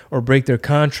Russia or break their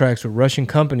contracts with Russian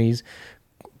companies,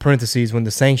 parentheses, when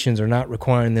the sanctions are not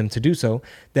requiring them to do so,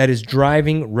 that is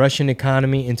driving Russian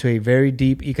economy into a very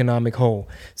deep economic hole.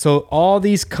 So all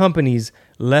these companies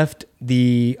left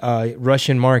the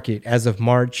Russian market as of 2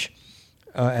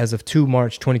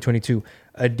 March 2022.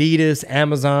 Adidas,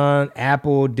 Amazon,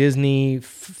 Apple, Disney,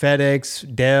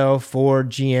 FedEx, Dell, Ford,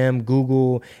 GM,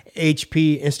 Google,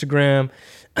 HP, Instagram,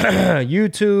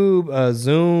 YouTube,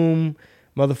 Zoom,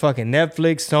 motherfucking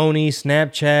Netflix, Sony,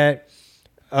 Snapchat,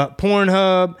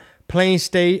 Pornhub,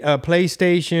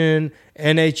 PlayStation,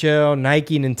 NHL,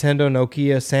 Nike, Nintendo,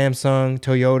 Nokia, Samsung,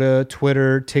 Toyota,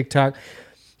 Twitter, TikTok,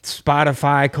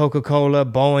 Spotify, Coca-Cola,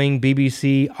 Boeing,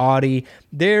 BBC, Audi.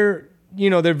 They're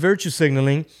virtue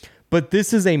signaling. But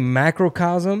this is a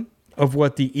macrocosm of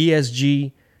what the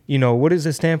ESG, what does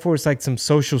it stand for? It's like some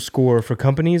social score for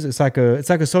companies. It's like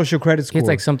a social credit score. It's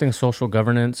like something social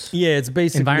governance. Yeah, it's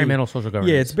basically environmental social governance.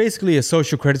 Yeah, it's basically a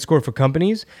social credit score for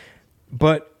companies.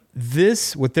 But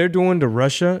what they're doing to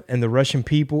Russia and the Russian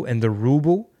people and the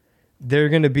ruble, they're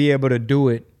going to be able to do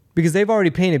it because they've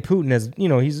already painted Putin as,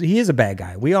 he is a bad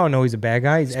guy. We all know he's a bad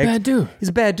guy. He's a bad dude. He's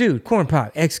a bad dude. Corn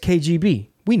pop, ex-KGB.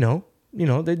 We know.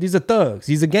 These are thugs.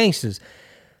 These are gangsters.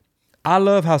 I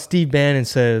love how Steve Bannon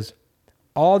says,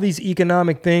 all these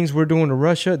economic things we're doing to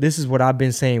Russia, this is what I've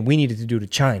been saying we needed to do to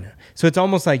China. So it's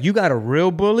almost like you got a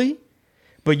real bully,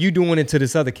 but you doing it to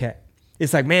this other cat.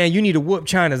 It's like, man, you need to whoop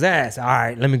China's ass. All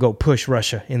right, let me go push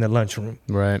Russia in the lunchroom.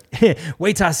 Right.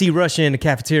 Wait till I see Russia in the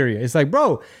cafeteria. It's like,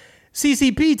 bro,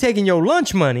 CCP taking your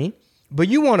lunch money, but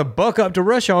you want to buck up to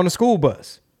Russia on a school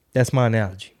bus. That's my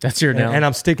analogy. That's your analogy. And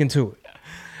I'm sticking to it.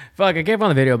 Fuck, I can't find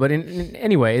the video, but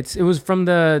anyway, it was from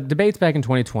the debates back in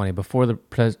 2020 before the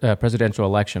presidential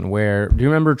election, where, do you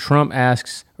remember Trump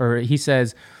asks, or he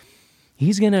says,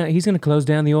 he's gonna close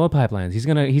down the oil pipelines. He's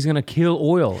gonna kill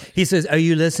oil. He says, "Are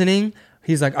you listening?"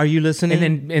 He's like, "Are you listening?"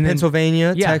 And then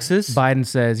Pennsylvania, yeah, Texas. Biden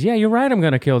says, "Yeah, you're right. I'm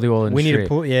gonna kill the oil industry." We need to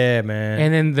pull. Yeah, man.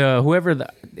 And then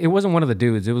it wasn't one of the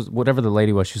dudes. It was whatever the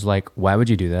lady was. She's like, "Why would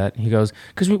you do that?" He goes,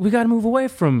 "Because we got to move away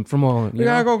from oil. We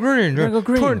gotta go green. We gotta go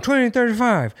green.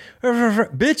 2035,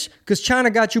 bitch. Because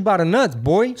China got you by the nuts,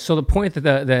 boy." So the point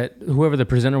that whoever the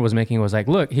presenter was making was like,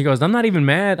 "Look," he goes, "I'm not even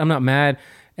mad. I'm not mad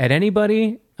at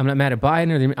anybody. I'm not mad at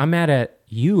Biden. I'm mad at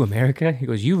you, America." He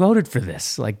goes, "You voted for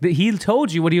this. Like he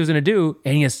told you what he was going to do,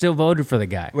 and you still voted for the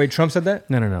guy." Wait, Trump said that?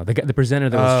 No. The presenter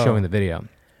that was showing the video.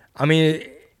 I mean,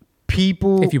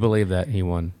 people. If you believe that he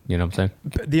won, you know what I'm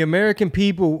saying? The American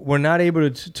people were not able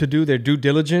to do their due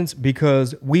diligence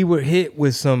because we were hit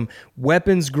with some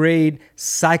weapons grade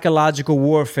psychological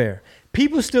warfare.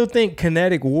 People still think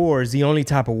kinetic war is the only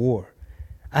type of war.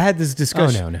 I had this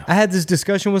discussion. Oh, no. I had this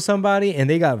discussion with somebody, and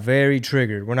they got very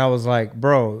triggered when I was like,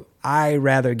 "Bro, I'd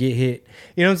rather get hit."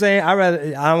 You know what I'm saying?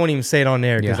 I won't even say it on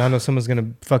there because I know someone's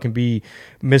gonna fucking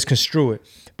misconstrue it.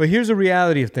 But here's the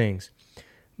reality of things: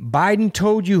 Biden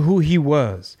told you who he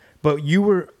was, but you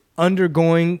were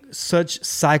undergoing such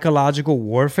psychological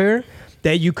warfare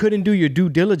that you couldn't do your due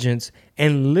diligence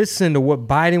and listen to what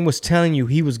Biden was telling you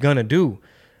he was gonna do.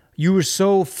 You were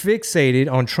so fixated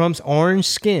on Trump's orange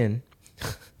skin.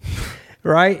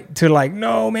 Right? To like,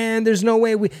 no, man, there's no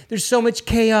way there's so much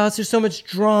chaos, there's so much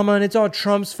drama, and it's all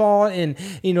Trump's fault, and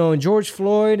and George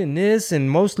Floyd and this, and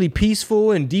mostly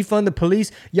peaceful, and defund the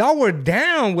police. Y'all were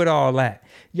down with all that.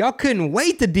 Y'all couldn't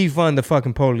wait to defund the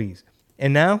fucking police.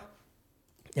 And now?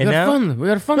 We got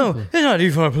to fund No, it's not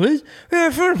defund the police. We got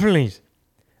to fund the police.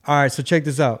 All right, so check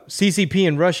this out. CCP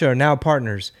and Russia are now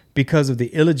partners because of the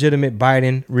illegitimate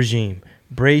Biden regime.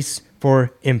 Brace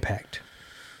for impact.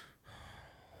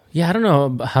 Yeah, I don't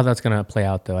know how that's going to play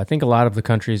out, though. I think a lot of the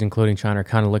countries, including China, are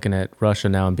kind of looking at Russia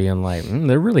now and being like,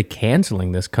 they're really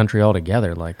canceling this country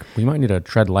altogether. Like, we might need to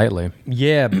tread lightly.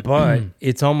 Yeah, but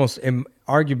it's almost,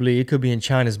 arguably, it could be in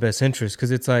China's best interest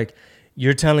because it's like,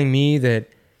 you're telling me that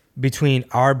between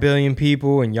our billion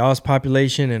people and y'all's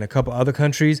population and a couple other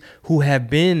countries who have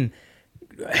been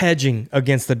hedging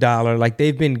against the dollar, like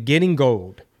they've been getting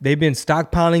gold. They've been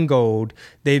stockpiling gold.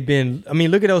 They've been, I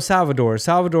mean, look at El Salvador. El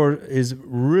Salvador is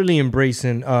really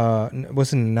embracing,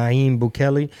 Nayib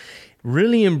Bukele,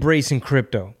 really embracing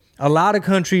crypto. A lot of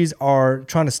countries are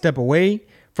trying to step away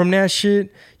from that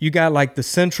shit. You got like the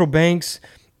central banks,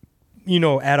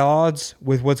 at odds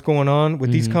with what's going on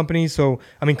with these companies. So,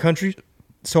 I mean, countries.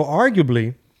 So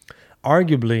arguably,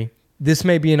 this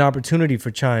may be an opportunity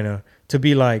for China to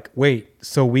be like, wait,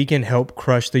 so we can help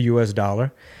crush the US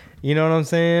dollar. You know what I'm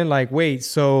saying? Like, wait,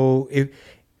 so if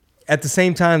at the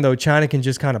same time, though, China can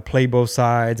just kind of play both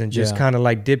sides and just kind of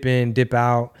like dip in, dip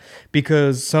out,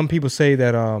 because some people say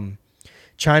that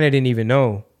China didn't even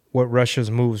know what Russia's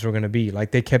moves were going to be.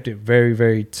 Like they kept it very,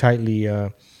 very tightly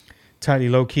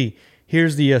low key.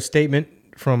 Here's the statement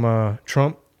from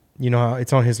Trump. You know how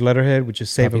it's on his letterhead, which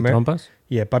is Save America.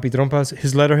 Yeah, Papi Trompas.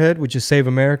 His letterhead, which is Save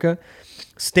America.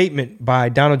 Statement by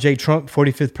Donald J. Trump,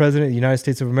 45th President of the United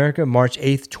States of America, March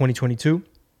 8th, 2022.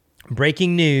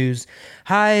 Breaking news.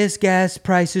 Highest gas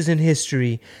prices in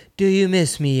history. Do you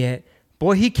miss me yet?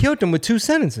 Boy, he killed them with 2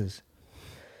 sentences.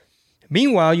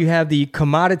 Meanwhile, you have the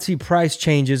commodity price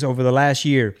changes over the last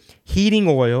year. Heating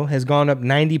oil has gone up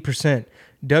 90%.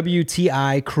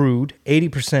 WTI crude,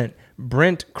 80%.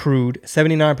 Brent crude,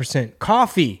 79%.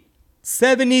 Coffee,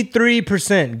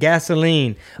 73%.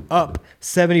 Gasoline, up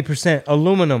 70%.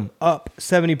 Aluminum, up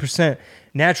 70%.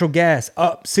 Natural gas,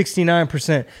 up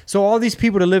 69%. So all these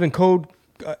people that live in cold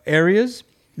areas,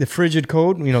 the frigid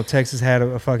cold, Texas had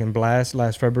a fucking blast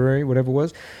last February, whatever it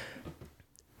was.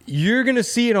 You're going to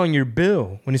see it on your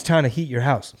bill when it's time to heat your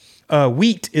house.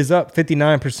 Wheat is up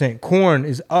 59%. Corn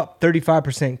is up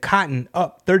 35%. Cotton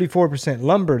up 34%.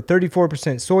 Lumber 34%.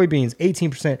 Soybeans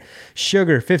 18%.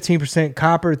 Sugar 15%.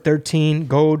 Copper 13%.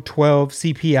 Gold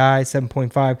 12%. CPI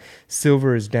 7.5%.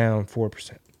 Silver is down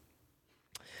 4%.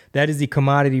 That is the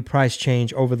commodity price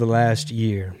change over the last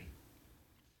year.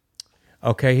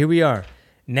 Okay, here we are.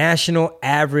 National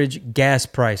average gas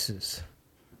prices.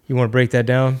 You want to break that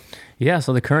down? Yeah,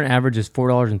 so the current average is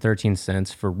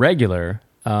 $4.13 for regular.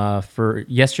 For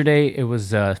yesterday, it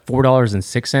was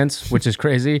 $4.06, which is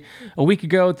crazy. A week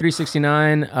ago,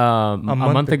 $3.69. A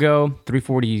month ago,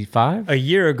 $3.45. A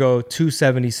year ago,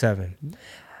 $2.77.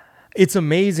 It's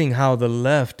amazing how the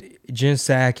left, Jen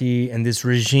Psaki and this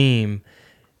regime,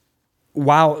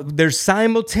 while they're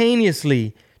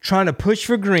simultaneously trying to push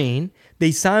for green, they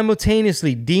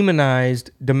simultaneously demonized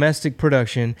domestic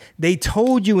production. They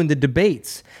told you in the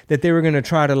debates that they were going to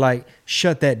try to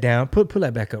shut that down. Pull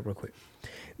that back up real quick.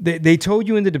 They told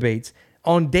you in the debates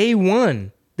on day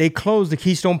one, they closed the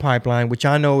Keystone Pipeline, which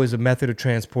I know is a method of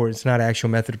transport. It's not an actual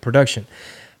method of production.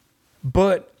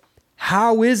 But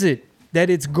how is it that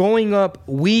it's going up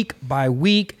week by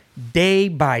week, day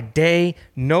by day,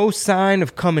 no sign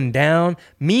of coming down?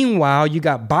 Meanwhile, you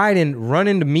got Biden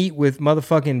running to meet with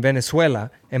motherfucking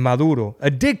Venezuela and Maduro, a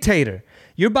dictator.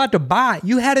 You're about to buy.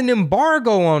 You had an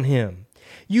embargo on him.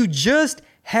 You just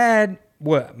had,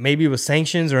 maybe it was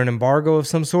sanctions or an embargo of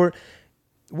some sort.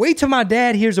 Wait till my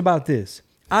dad hears about this.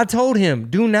 I told him,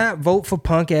 do not vote for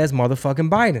punk ass motherfucking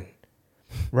Biden.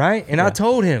 Right? And I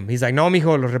told him, he's like, no,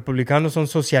 mijo, los republicanos son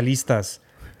socialistas.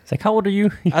 It's like, how old are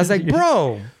you? I was like,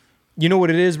 bro, you know what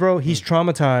it is, bro? He's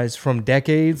traumatized from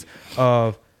decades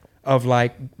of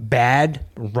bad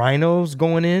rhinos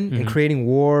going in and creating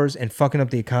wars and fucking up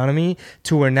the economy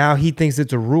to where now he thinks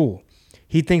it's a rule.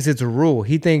 He thinks it's a rule.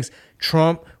 He thinks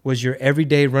Trump was your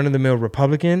everyday run-of-the-mill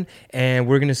Republican, and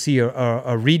we're going to see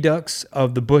a redux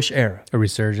of the Bush era. A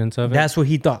resurgence of it? That's what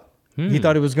he thought. He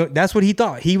thought it was going. That's what he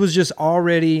thought. He was just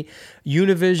already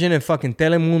Univision and fucking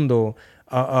Telemundo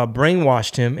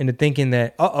brainwashed him into thinking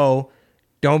that,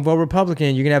 don't vote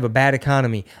Republican, you're going to have a bad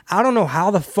economy. I don't know how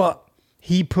the fuck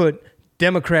he put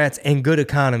Democrats and good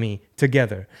economy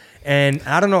together. And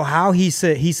I don't know how he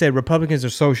said Republicans are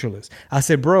socialists. I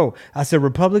said,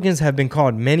 Republicans have been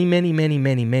called many, many, many,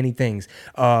 many, many things.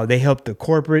 They help the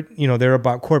corporate, they're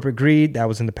about corporate greed. That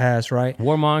was in the past, right?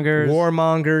 Warmongers,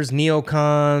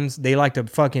 neocons. They like to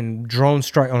fucking drone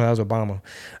strike. Oh, no, that was Obama.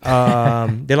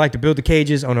 They like to build the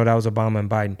cages. Oh, no, that was Obama and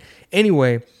Biden.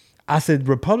 Anyway, I said,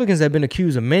 Republicans have been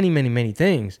accused of many, many, many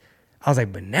things. I was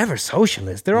like, but never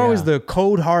socialists. They're always the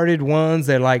cold-hearted ones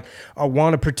that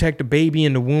want to protect a baby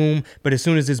in the womb, but as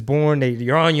soon as it's born,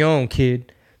 you're on your own,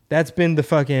 kid. That's been the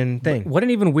fucking thing. What an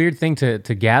even weird thing to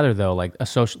gather though, like a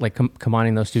social, like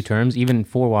combining those two terms, even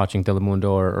for watching Telemundo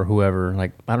or whoever.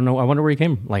 Like I don't know, I wonder where he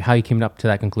came, like how he came up to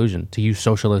that conclusion to use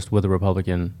socialist with a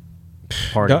Republican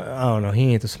party. I don't know.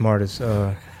 He ain't the smartest.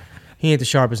 He ain't the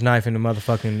sharpest knife in the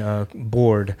motherfucking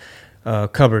board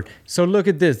cupboard. So look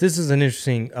at this. This is an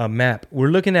interesting map. We're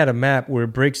looking at a map where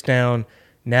it breaks down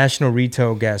national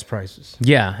retail gas prices.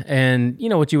 Yeah, and you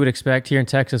know what you would expect here in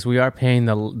Texas, we are paying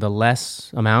the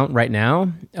less amount right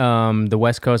now. The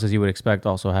West Coast, as you would expect,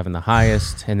 also having the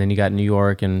highest, and then you got New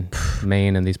York and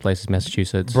Maine and these places,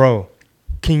 Massachusetts. Bro,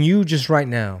 can you just right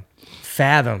now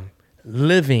fathom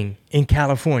living in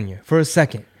California for a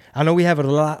second? I know we have a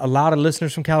lot of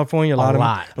listeners from California, a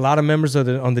lot of members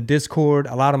on the Discord,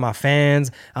 a lot of my fans.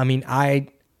 I mean,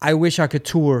 I wish I could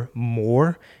tour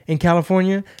more in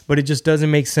California, but it just doesn't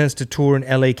make sense to tour in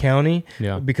LA County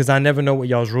because I never know what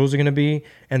y'all's rules are going to be.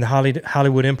 And the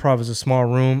Hollywood Improv is a small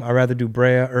room. I'd rather do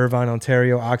Brea, Irvine,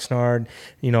 Ontario, Oxnard,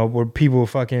 where people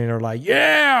fucking are like,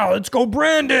 yeah, let's go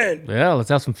Brandon. Yeah, let's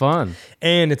have some fun.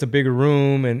 And it's a bigger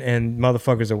room and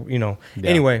motherfuckers are, Yeah.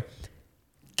 Anyway,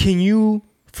 can you,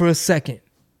 for a second,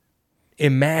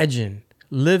 imagine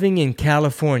living in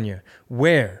California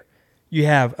where you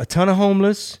have a ton of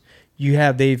homeless. You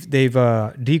have they've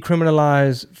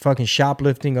decriminalized fucking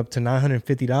shoplifting up to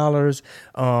 $950.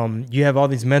 You have all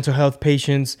these mental health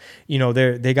patients.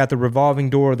 They got the revolving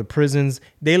door of the prisons.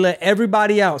 They let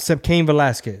everybody out except Cain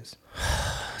Velasquez.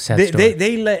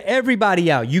 They let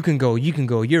everybody out. You can go.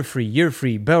 You're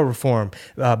free. Bail reform.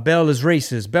 Bail is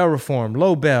racist. Bail reform.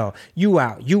 Low bail. You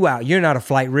out. You're not a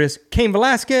flight risk. Cain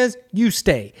Velasquez, you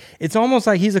stay. It's almost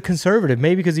like he's a conservative,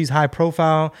 maybe because he's high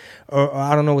profile, or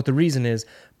I don't know what the reason is.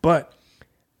 But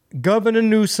Governor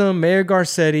Newsom, Mayor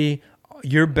Garcetti,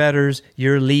 your betters,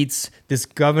 your elites, this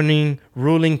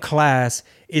ruling class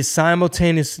is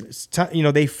simultaneous.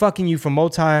 They fucking you from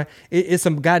it's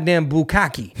some goddamn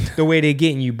bukkake the way they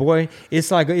getting you, boy.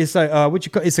 It's like it's a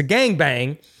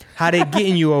gangbang. How they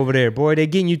getting you over there, boy? They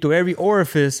getting you through every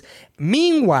orifice.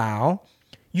 Meanwhile,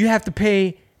 you have to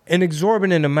pay an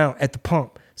exorbitant amount at the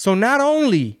pump. So not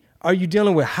only are you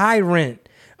dealing with high rent,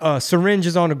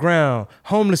 syringes on the ground,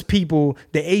 homeless people,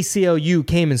 the ACLU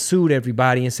came and sued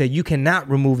everybody and said you cannot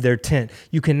remove their tent,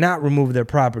 you cannot remove their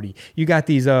property. You got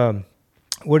these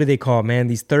what do they call, man?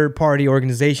 These third-party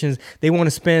organizations. They want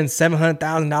to spend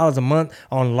 $700,000 a month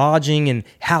on lodging and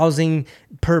housing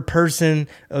per person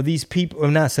of these people. Or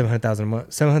not $700,000 a month,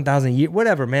 $700,000 a year,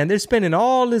 whatever, man. They're spending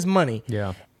all this money.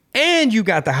 Yeah. And you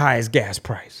got the highest gas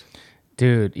price.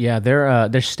 Dude, yeah,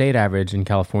 their state average in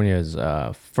California is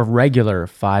for regular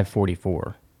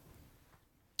 $5.44.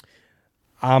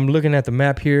 I'm looking at the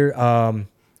map here.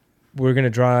 We're going to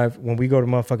drive, when we go to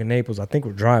motherfucking Naples, I think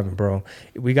we're driving, bro.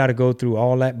 We got to go through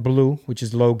all that blue, which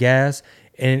is low gas.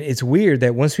 And it's weird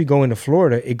that once we go into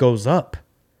Florida, it goes up.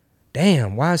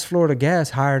 Damn, why is Florida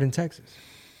gas higher than Texas?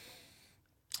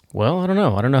 Well, I don't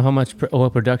know. I don't know how much oil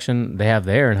production they have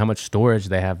there and how much storage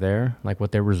they have there, like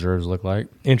what their reserves look like.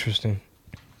 Interesting.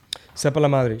 Sepa la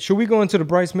madre. Should we go into the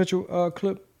Bryce Mitchell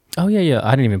clip? Oh, yeah.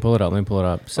 I didn't even pull it up. Let me pull it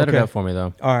up. Set it up for me,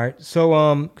 though. All right.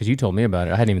 So, because you told me about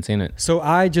it. I hadn't even seen it. So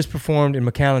I just performed in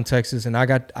McAllen, Texas, and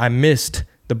I missed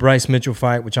the Bryce Mitchell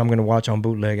fight, which I'm going to watch on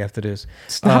bootleg after this.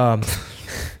 Stop.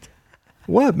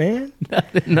 What, man?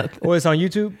 Nothing. Oh, it's on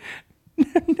YouTube?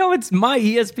 No, it's my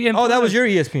ESPN. Oh, that was your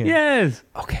ESPN? Yes.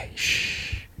 Okay.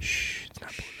 Shh. It's not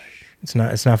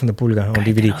bootleg. It's not from the Pulga on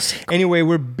DVD. Anyway,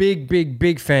 we're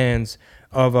big fans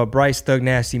of Bryce Thug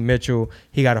Nasty Mitchell.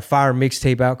 He got a fire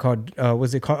mixtape out called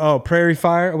what's it called? Oh, Prairie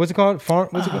Fire. What's it called?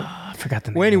 What's it called? I forgot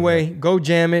the name. Well, anyway, go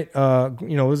jam it.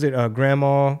 Was it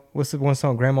Grandma? What's the one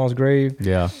song? Grandma's Grave.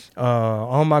 Yeah.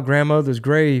 On My Grandmother's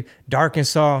Grave.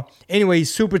 Darkensaw. Anyway,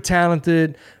 he's super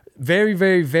talented. Very,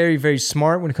 very, very, very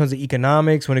smart when it comes to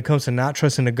economics, when it comes to not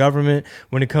trusting the government,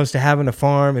 when it comes to having a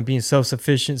farm and being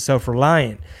self-sufficient,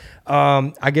 self-reliant.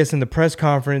 I guess in the press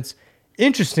conference,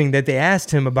 interesting that they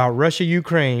asked him about Russia,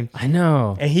 Ukraine. I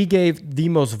know. And he gave the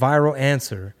most viral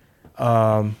answer.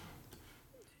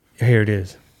 Here it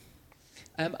is.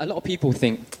 A lot of people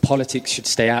think politics should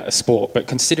stay out of sport, but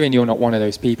considering you're not one of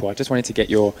those people, I just wanted to get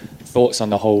your thoughts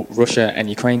on the whole Russia and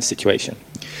Ukraine situation.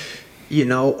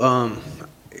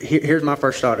 Here's my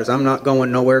first thought is I'm not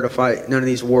going nowhere to fight none of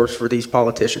these wars for these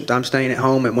politicians. I'm staying at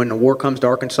home, and when the war comes to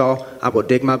Arkansas, I will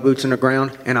dig my boots in the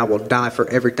ground, and I will die for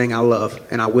everything I love,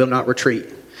 and I will not retreat.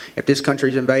 If this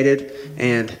country's invaded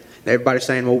and everybody's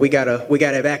saying, well, we gotta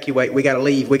evacuate, we gotta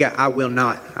leave, I will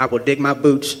not. I will dig my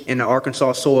boots in the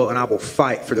Arkansas soil, and I will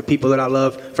fight for the people that I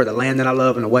love, for the land that I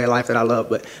love, and the way of life that I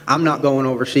love. But I'm not going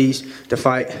overseas to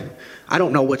fight. I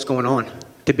don't know what's going on.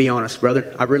 To be honest,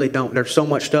 brother, I really don't. There's so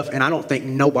much stuff, and I don't think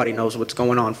nobody knows what's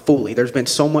going on fully. There's been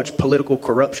so much political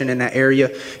corruption in that area.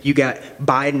 You got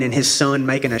Biden and his son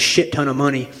making a shit ton of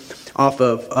money off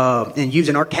of and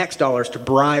using our tax dollars to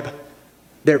bribe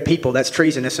their people. That's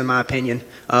treasonous, in my opinion.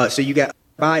 So you got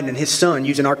Biden and his son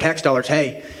using our tax dollars.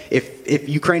 Hey, if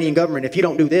Ukrainian government, if you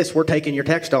don't do this, we're taking your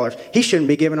tax dollars. He shouldn't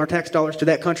be giving our tax dollars to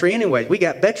that country anyway. We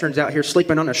got veterans out here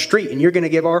sleeping on the street, and you're going to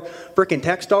give our freaking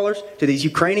tax dollars to these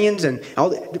Ukrainians and all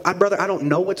that. Brother, I don't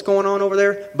know what's going on over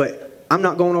there, but I'm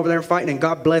not going over there and fighting, and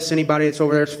God bless anybody that's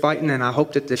over there that's fighting, and I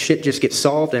hope that the shit just gets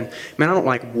solved. And, man, I don't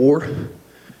like war.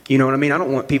 You know what I mean? I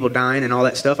don't want people dying and all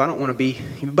that stuff. I don't want to be,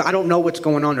 but I don't know what's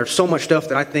going on. There's so much stuff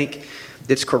that I think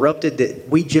that's corrupted that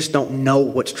we just don't know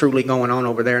what's truly going on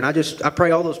over there. And I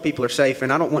pray all those people are safe,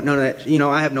 and I don't want none of that. You know,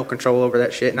 I have no control over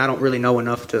that shit, and I don't really know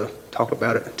enough to talk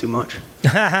about it too much.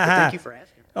 But thank you for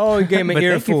asking. Oh, he gave me an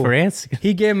earful. Thank you for asking.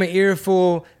 He gave me an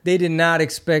earful. They did not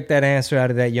expect that answer out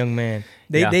of that young man.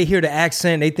 They hear the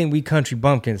accent. They think we country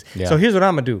bumpkins. Yeah. So here's what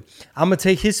I'm going to do. I'm going to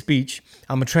take his speech.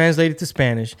 I'm going to translate it to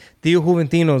Spanish. Theo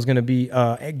Juventino is going to be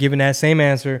giving that same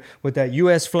answer with that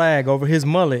U.S. flag over his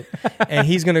mullet. And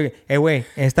he's going to, hey, güey,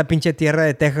 en esta pinche tierra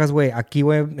de Texas, güey, aquí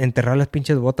voy a enterrar las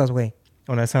pinches botas, güey.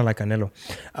 Oh, that sounds like Canelo.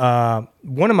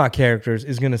 One of my characters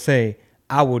is going to say,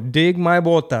 I will dig my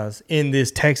botas in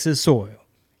this Texas soil.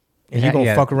 And you're going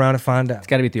to fuck around and find out. It's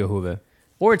got to be Theo Juve.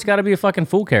 Or it's got to be a fucking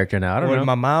fool character now. I don't know.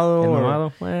 Mamado.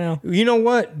 Mamado. Well, you know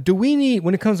what? Do we need,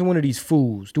 when it comes to one of these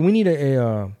fools, do we need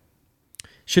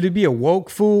should it be a woke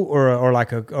fool or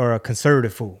like a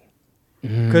conservative fool?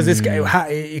 Because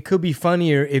it could be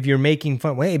funnier if you're making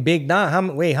fun. Wait, Big Dog.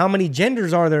 How many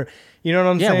genders are there? You know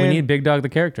what I'm saying? Yeah, we need Big Dog the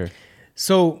character.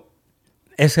 So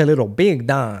it's a little Big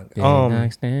Dog. Big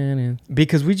Dog standing.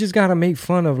 Because we just gotta make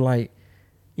fun of, like,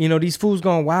 you know, these fools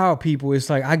going wild people. It's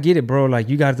like, I get it, bro. Like,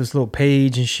 you got this little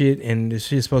page and shit, and this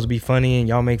shit's supposed to be funny, and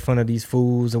y'all make fun of these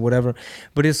fools or whatever.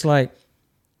 But it's like,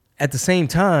 at the same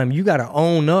time, you gotta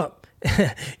own up.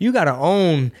 You gotta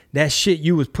own that shit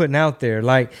you was putting out there.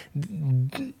 Like,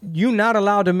 you're not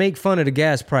allowed to make fun of the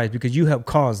gas price because you helped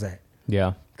cause that.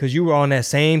 Yeah. Because you were on that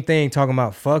same thing talking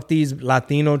about fuck these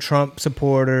Latino Trump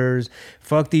supporters,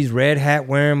 fuck these red hat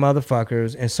wearing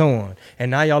motherfuckers, and so on. And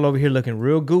now y'all over here looking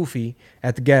real goofy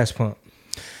at the gas pump.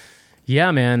 Yeah,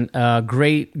 man.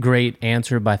 Great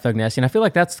answer by Thug Nasty. And I feel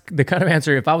like that's the kind of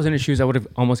answer, if I was in his shoes, I would have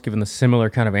almost given the similar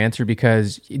kind of answer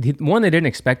because, one, they didn't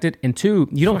expect it. And two,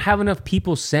 you don't have enough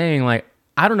people saying, like,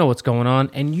 I don't know what's going on,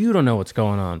 and you don't know what's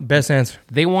going on. Best answer.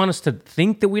 They want us to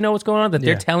think that we know what's going on, that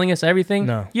they're telling us everything.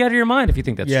 No. You're out of your mind if you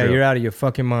think that's true. Yeah, you're out of your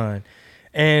fucking mind.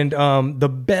 And the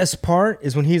best part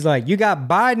is when he's like, you got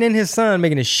Biden and his son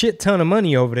making a shit ton of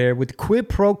money over there with quid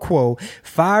pro quo,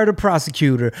 fire the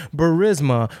prosecutor,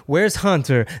 Burisma, where's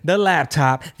Hunter, the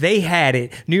laptop, they had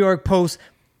it. New York Post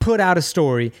put out a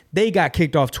story. They got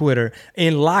kicked off Twitter.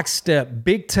 In lockstep,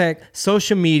 big tech,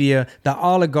 social media, the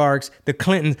oligarchs, the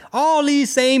Clintons, all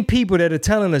these same people that are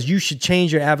telling us you should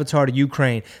change your avatar to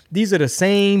Ukraine. These are the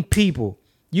same people.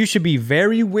 You should be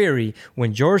very wary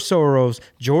when George Soros,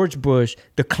 George Bush,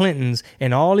 the Clintons,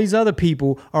 and all these other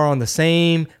people are on the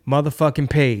same motherfucking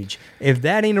page. If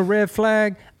that ain't a red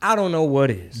flag, I don't know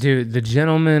what is. Dude, the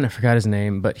gentleman, I forgot his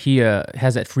name, but he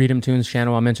has that Freedom Tunes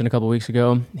channel I mentioned a couple weeks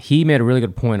ago. He made a really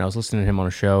good point. I was listening to him on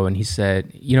a show, and he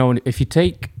said, you know, if you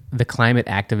take the climate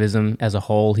activism as a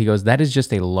whole, he goes, that is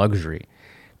just a luxury.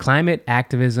 Climate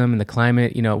activism and the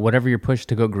climate, you know, whatever you're pushed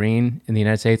to go green in the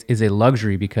United States is a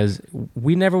luxury because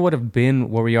we never would have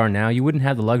been where we are now. You wouldn't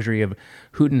have the luxury of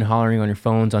hooting and hollering on your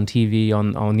phones, on TV,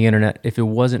 on the internet if it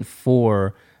wasn't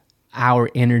for our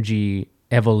energy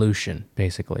evolution,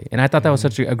 basically. And I thought that was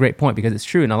such a great point because it's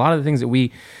true. And a lot of the things that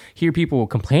we hear people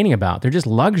complaining about, they're just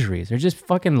luxuries. They're just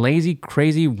fucking lazy,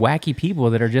 crazy, wacky people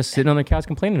that are just sitting on their couch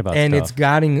complaining about stuff. And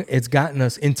it's gotten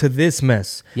us into this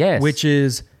mess. Yes. Which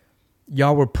is,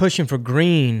 y'all were pushing for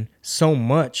green so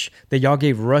much that y'all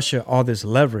gave Russia all this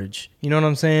leverage. You know what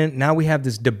I'm saying? Now we have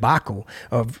this debacle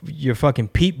of your fucking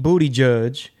Pete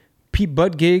Buttigieg,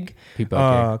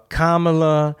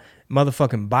 Kamala,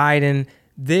 motherfucking Biden.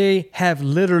 They have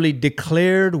literally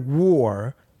declared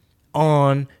war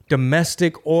on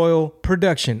domestic oil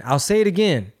production. I'll say it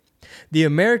again. The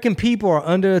American people are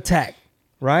under attack.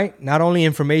 Right? Not only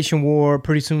information war,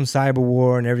 pretty soon cyber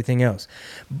war and everything else.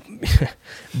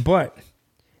 But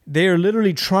they're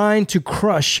literally trying to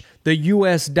crush the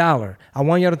US dollar. I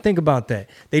want y'all to think about that.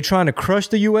 They're trying to crush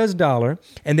the US dollar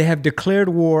and they have declared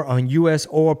war on US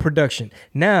oil production.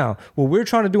 Now, what we're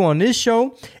trying to do on this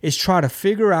show is try to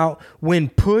figure out when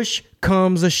push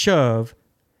comes a shove,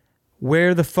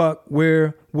 where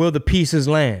will the pieces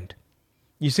land?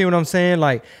 You see what I'm saying?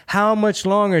 Like, how much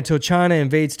longer until China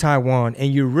invades Taiwan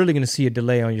and you're really going to see a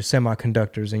delay on your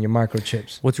semiconductors and your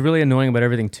microchips? What's really annoying about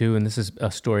everything, too, and this is a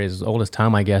story as old as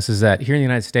time, I guess, is that here in the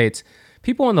United States,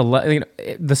 people on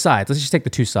the sides, let's just take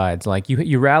the two sides. Like,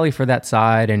 you rally for that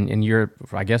side, and you're,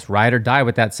 I guess, ride or die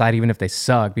with that side, even if they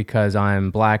suck because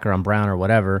I'm black or I'm brown or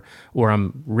whatever, or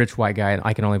I'm rich white guy and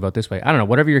I can only vote this way. I don't know,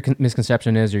 whatever your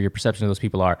misconception is or your perception of those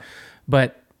people are.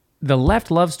 But the left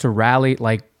loves to rally,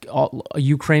 like, all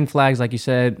Ukraine flags, like you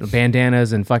said,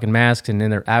 bandanas and fucking masks and then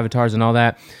their avatars and all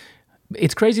that.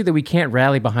 It's crazy that we can't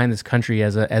rally behind this country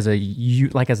as a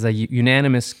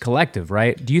unanimous collective,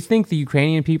 right? Do you think the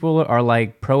Ukrainian people are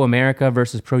like pro-America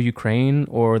versus pro-Ukraine,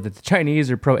 or that the Chinese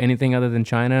are pro anything other than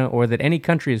China, or that any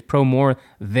country is pro more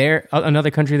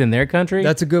another country than their country?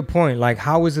 That's a good point. Like,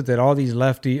 how is it that all these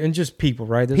lefty and just people,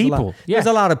 right? There's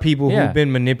a lot of people who've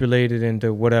been manipulated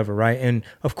into whatever, right? And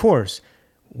of course,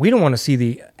 we don't want to see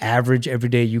the average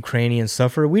everyday Ukrainian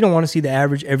suffer. We don't want to see the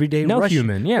average everyday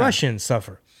Russian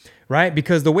suffer. Right?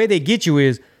 Because the way they get you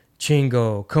is,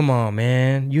 Chingo, come on,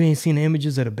 man. You ain't seen the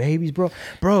images of the babies, bro?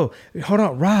 Bro, hold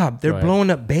on, Rob. They're blowing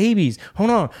up babies. Hold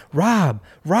on, Rob.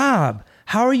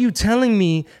 How are you telling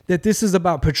me that this is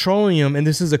about petroleum and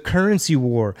this is a currency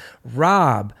war?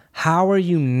 Rob, how are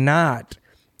you not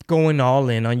going all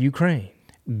in on Ukraine?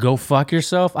 Go fuck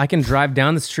yourself. I can drive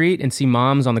down the street and see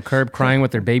moms on the curb crying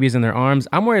with their babies in their arms.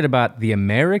 I'm worried about the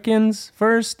Americans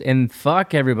first, and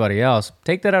fuck everybody else.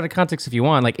 Take that out of context if you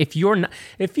want. Like, if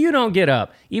you don't get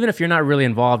up, even if you're not really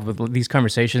involved with these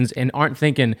conversations and aren't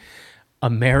thinking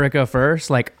America first,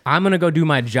 like, I'm going to go do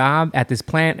my job at this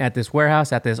plant, at this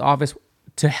warehouse, at this office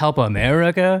to help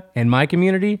America and my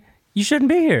community, you shouldn't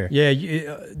be here. Yeah,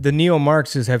 the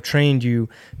neo-Marxists have trained you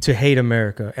to hate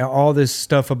America. All this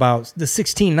stuff about the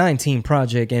 1619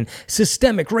 Project and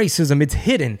systemic racism, it's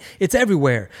hidden. It's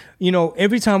everywhere. You know,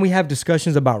 every time we have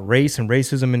discussions about race and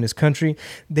racism in this country,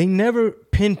 they never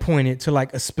pinpoint it to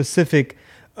like a specific...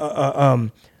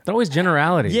 They're always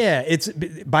generalities. Yeah, it's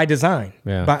by design.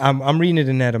 Yeah. I'm reading it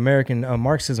in that American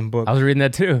Marxism book. I was reading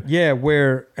that too. Yeah,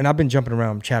 and I've been jumping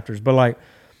around chapters, but like,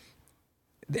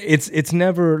 it's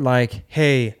never like,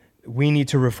 hey, we need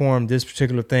to reform this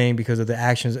particular thing because of the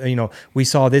actions. You know, we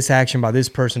saw this action by this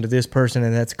person to this person,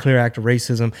 and that's a clear act of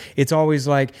racism. It's always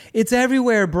like, it's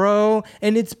everywhere, bro,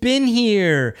 and it's been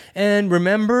here. And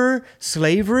remember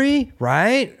slavery,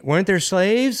 right? Weren't there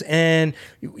slaves? And,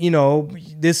 you know,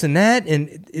 this and that.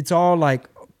 And it's all like,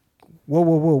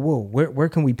 whoa. Where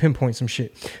can we pinpoint some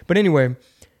shit? But anyway,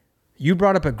 you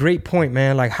brought up a great point,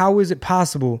 man. Like, how is it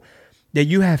possible that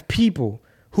you have people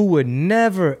who would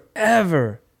never,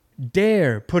 ever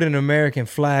dare put an American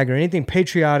flag or anything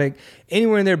patriotic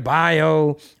anywhere in their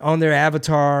bio, on their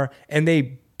avatar, and they,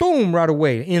 boom, right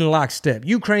away, in lockstep.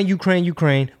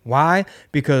 Ukraine. Why?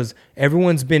 Because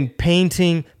everyone's been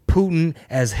painting Putin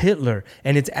as Hitler,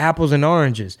 and it's apples and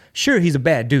oranges. Sure, he's a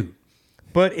bad dude,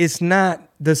 but it's not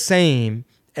the same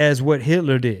as what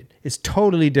Hitler did. It's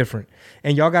totally different.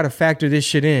 And y'all got to factor this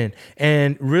shit in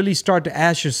and really start to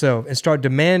ask yourself and start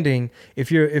demanding,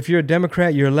 if you're a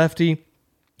Democrat, you're a lefty,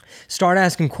 start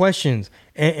asking questions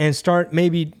and start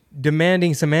maybe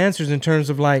demanding some answers in terms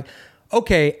of like,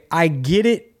 okay, I get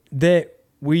it that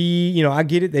I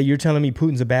get it that you're telling me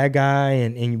Putin's a bad guy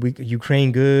and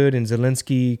Ukraine good and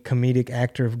Zelensky comedic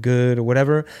actor of good or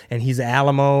whatever, and he's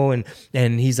Alamo and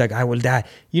he's like, I will die.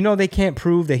 You know, they can't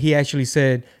prove that he actually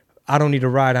said, I don't need a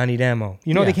ride, I need ammo.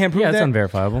 You know, they can't prove that. Yeah, it's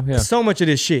unverifiable. Yeah. So much of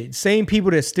this shit. Same people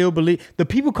that still believe. The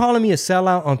people calling me a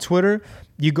sellout on Twitter,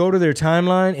 you go to their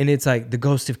timeline and it's like the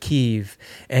Ghost of Kiev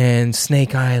and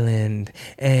Snake Island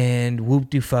and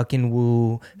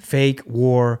whoop-de-fucking-woo, fake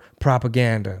war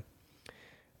propaganda.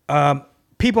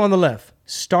 People on the left,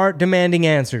 start demanding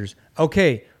answers.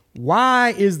 Okay,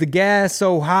 why is the gas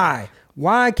so high?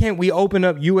 Why can't we open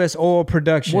up U.S. oil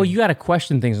production? Well, you got to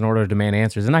question things in order to demand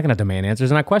answers. They're not going to demand answers.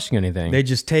 They're not questioning anything. They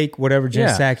just take whatever Jen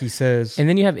Psaki says. And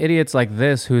then you have idiots like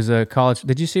this who's a college...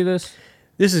 Did you see this?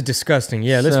 This is disgusting.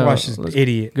 Yeah, let's watch this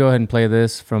idiot. Go ahead and play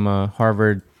this from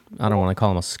Harvard. I don't want to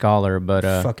call him a scholar, but...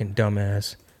 fucking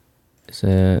dumbass.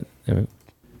 The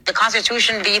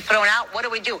Constitution be thrown out. What do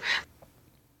we do?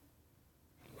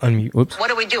 Unmute. Whoops. What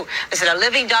do we do? Is it a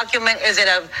living document? Is it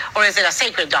a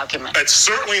sacred document? It's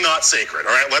certainly not sacred.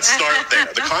 All right, let's start there.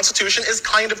 The Constitution is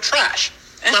kind of trash.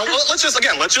 Now let's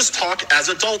just talk as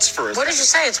adults for a second. What did you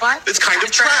say? It's what? It's kind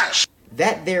of trash.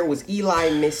 That there was Eli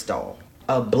Mistal,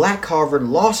 a black Harvard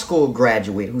Law School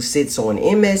graduate who sits on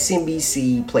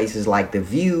MSNBC, places like The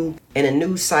View, and a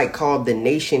news site called The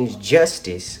Nation's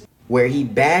Justice, where he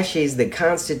bashes the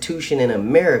Constitution in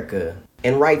America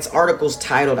and writes articles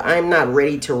titled, I'm not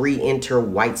ready to re-enter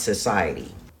white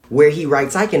society. where he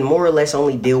writes, I can more or less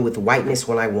only deal with whiteness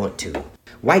when I want to.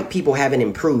 White people haven't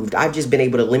improved, I've just been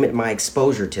able to limit my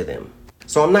exposure to them.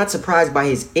 So I'm not surprised by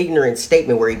his ignorant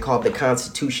statement where he called the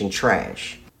Constitution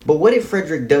trash. But what did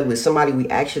Frederick Douglass, somebody we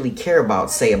actually care about,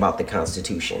 say about the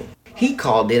Constitution? He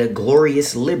called it a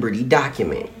glorious liberty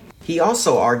document. He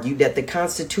also argued that the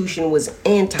Constitution was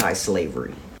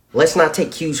anti-slavery. Let's not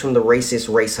take cues from the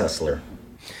racist race hustler.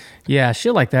 Yeah,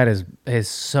 shit like that is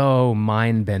so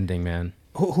mind-bending, man.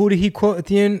 Who did he quote at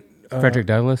the end? Frederick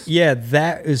Douglass? Yeah,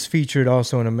 that is featured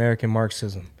also in American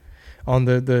Marxism. On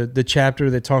the chapter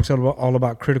that talks all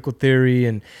about critical theory.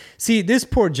 And see, this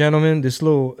poor gentleman, this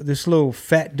little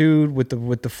fat dude with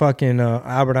the fucking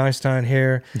Albert Einstein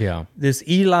hair. Yeah. This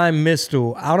Eli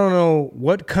Mistel. I don't know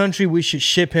what country we should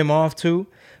ship him off to.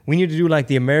 We need to do like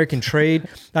the American trade.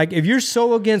 Like, if you're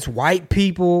so against white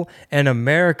people and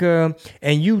America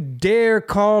and you dare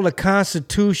call the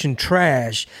Constitution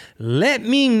trash, let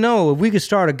me know if we could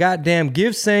start a goddamn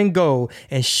Give, Send, Go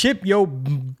and ship your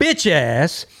bitch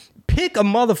ass. Pick a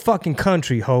motherfucking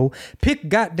country, ho. Pick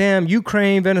goddamn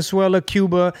Ukraine, Venezuela,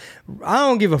 Cuba. I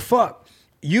don't give a fuck.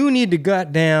 You need to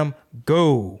goddamn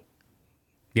go.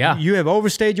 Yeah. You have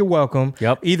overstayed your welcome.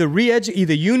 Yep. Either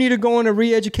you need to go in a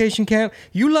re-education camp.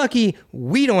 You lucky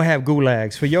we don't have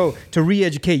gulags for to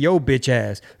re-educate your bitch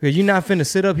ass. Because you're not finna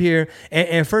sit up here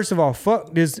and first of all,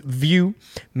 fuck this View,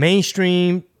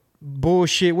 mainstream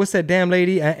bullshit. What's that damn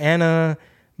lady? Anna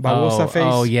Barbosa face.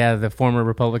 Oh yeah, the former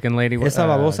Republican lady. It's not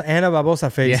Barbosa. Anna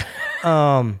Barbosa face.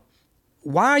 Yeah.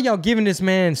 Why are y'all giving this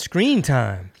man screen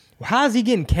time? How's he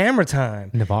getting camera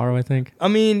time? Navarro, I think. I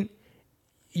mean,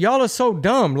 y'all are so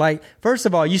dumb. Like, first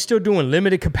of all, you still doing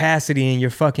limited capacity in your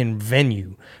fucking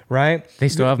venue, right? They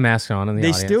still have masks on in the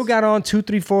audience. They still got on 2,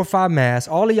 3, 4, 5 masks.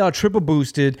 All of y'all triple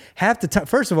boosted. Half the time.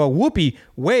 First of all, Whoopi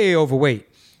way overweight.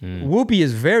 Whoopi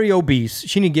is very obese.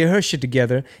 She need to get her shit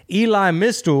together. Eli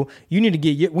Mistel, we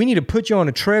need to put you on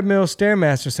a treadmill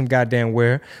Stairmaster some goddamn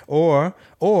where, or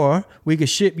we could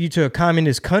ship you to a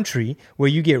communist country where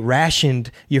you get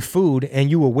rationed your food and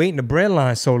you were waiting the bread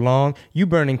line so long you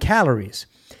burning calories.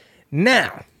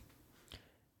 Now,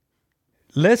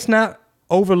 let's not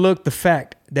overlook the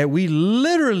fact that we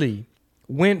literally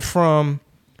went from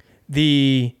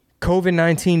the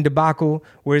COVID-19 debacle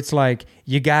where it's like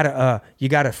you gotta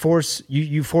force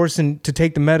you forcing to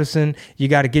take the medicine, you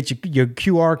gotta get your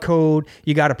QR code,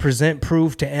 you gotta present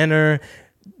proof to enter.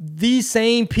 These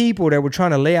same people that were trying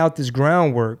to lay out this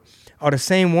groundwork are the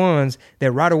same ones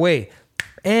that right away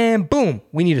and boom,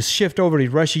 we need to shift over to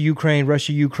Russia, Ukraine.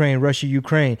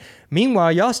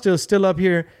 Meanwhile, y'all still up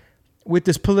here with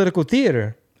this political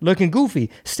theater looking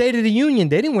goofy. State of the Union,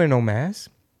 they didn't wear no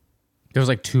mask. There was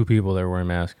like 2 people that were wearing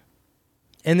masks.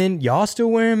 And then y'all still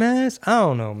wearing masks? I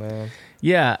don't know, man.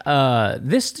 Yeah,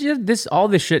 this all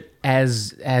this shit,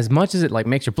 as much as it like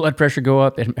makes your blood pressure go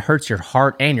up, it hurts your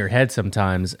heart and your head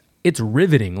sometimes. It's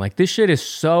riveting. Like, this shit is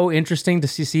so interesting to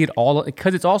see it all,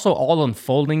 because it's also all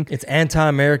unfolding. It's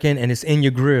anti-American and it's in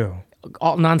your grill.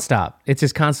 All nonstop. It's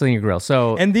just constantly in your grill.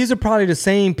 So, and these are probably the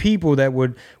same people that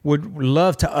would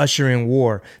love to usher in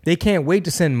war. They can't wait to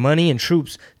send money and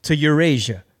troops to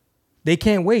Eurasia. They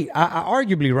can't wait. I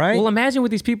arguably, right? Well, imagine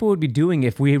what these people would be doing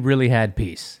if we really had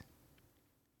peace.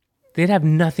 They'd have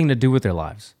nothing to do with their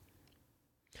lives.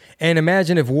 And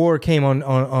imagine if war came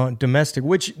on domestic,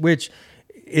 which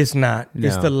it's not. No.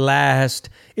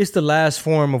 It's the last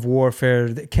form of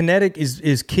warfare. Kinetic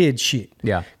is kid shit.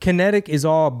 Yeah. Kinetic is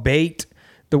all bait.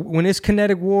 When it's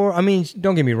kinetic war, I mean,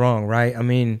 don't get me wrong, right? I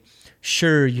mean,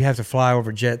 sure, you have to fly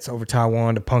over jets over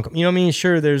Taiwan to punk them. You know what I mean?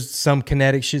 Sure, there's some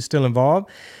kinetic shit still involved.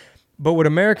 But what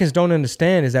Americans don't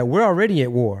understand is that we're already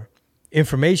at war.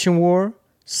 Information war,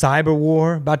 cyber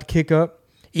war about to kick up,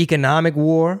 economic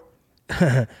war.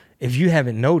 If you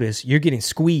haven't noticed, you're getting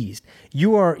squeezed.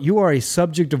 You are a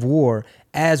subject of war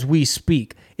as we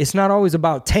speak. It's not always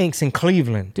about tanks in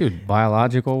Cleveland. Dude,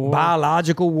 biological war?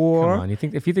 Biological war. Come on,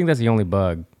 if you think that's the only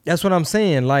bug. That's what I'm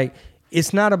saying. Like,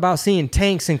 it's not about seeing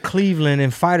tanks in Cleveland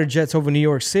and fighter jets over New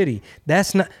York City.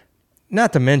 That's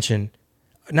not to mention,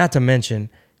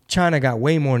 China got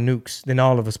way more nukes than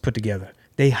all of us put together.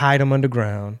 They hide them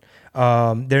underground.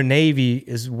 Their Navy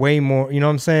is way more, you know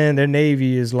what I'm saying? Their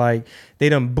Navy is like, they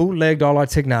done bootlegged all our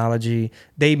technology.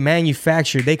 They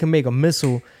can make a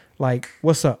missile like,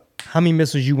 what's up? How many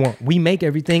missiles you want? We make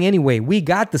everything anyway. We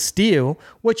got the steel.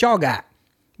 What y'all got?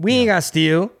 We ain't got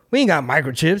steel. We ain't got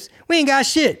microchips. We ain't got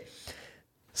shit.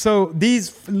 So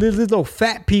these little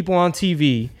fat people on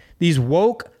TV, these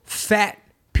woke fat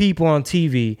people on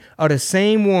TV are the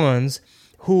same ones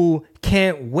who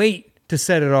can't wait to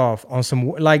set it off on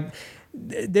some, like,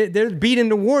 they're beating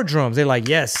the war drums. They're like,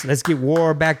 yes, let's get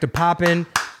war back to popping.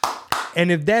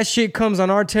 And if that shit comes on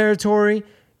our territory,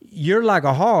 you're like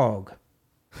a hog.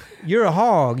 You're a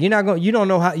hog. You don't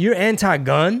know how. You're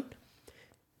anti-gun.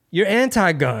 You're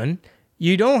anti-gun.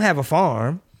 You don't have a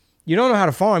farm. You don't know how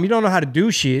to farm. You don't know how to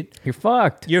do shit. You're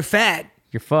fucked. You're fat.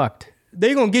 You're fucked.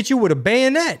 They're going to get you with a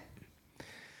bayonet.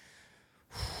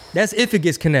 That's if it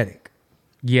gets kinetic.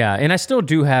 Yeah, and I still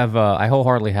do have, I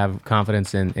wholeheartedly have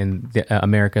confidence in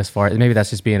America as far as, maybe that's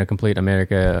just being a complete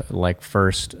America, like,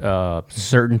 first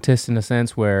certaintist in a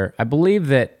sense, where I believe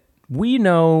that we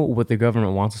know what the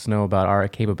government wants us to know about our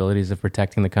capabilities of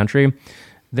protecting the country.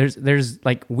 There's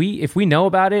like, if we know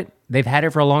about it, they've had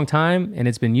it for a long time, and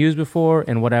it's been used before,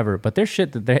 and whatever, but there's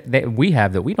shit that we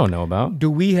have that we don't know about. Do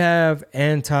we have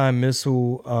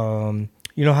anti-missile,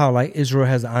 you know how like Israel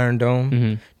has the Iron Dome?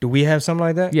 Mm-hmm. Do we have something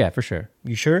like that? Yeah, for sure.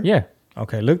 You sure? Yeah.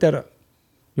 Okay, look that up.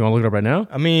 You want to look it up right now?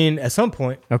 I mean, at some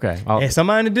point. Okay. And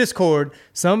somebody in the Discord,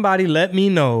 somebody let me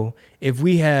know if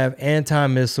we have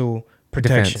anti-missile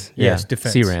protection. Defense. Yes, Yeah.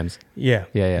 defense. C-RAMs. Yeah.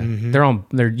 Yeah.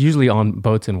 Mm-hmm. They're usually on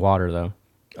boats in water though.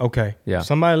 Okay. Yeah.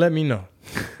 Somebody let me know.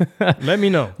 Let me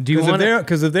know. Do you want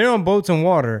because if they're on boats in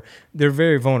water, they're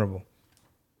very vulnerable.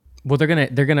 Well, they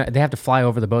have to fly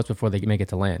over the boats before they make it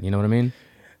to land. You know what I mean?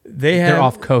 They're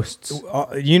off coasts.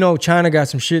 You know, China got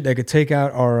some shit that could take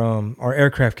out our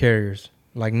aircraft carriers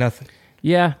like nothing.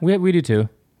 Yeah, we do too.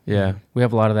 Yeah, we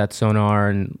have a lot of that sonar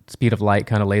and speed of light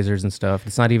kind of lasers and stuff.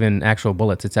 It's not even actual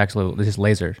bullets. It's just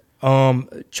lasers.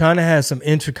 China has some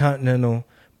intercontinental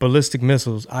ballistic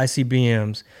missiles,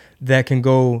 ICBMs, that can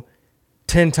go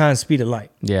 10 times speed of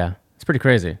light. Yeah, it's pretty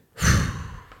crazy.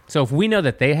 So if we know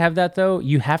that they have that, though,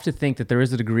 you have to think that there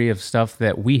is a degree of stuff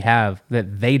that we have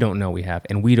that they don't know we have,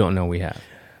 and we don't know we have.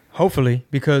 Hopefully,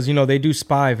 because, you know, they do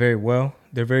spy very well.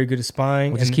 They're very good at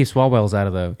spying. We'll just keep Swalwell's out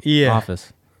of the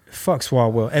office. Fuck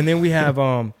Swalwell. And then we have,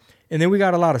 and then we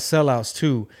got a lot of sellouts,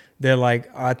 too. They're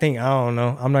like, I don't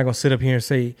know. I'm not going to sit up here and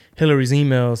say Hillary's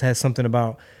emails has something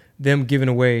about them giving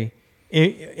away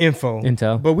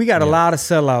intel. But we got a lot of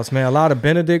sellouts, man. A lot of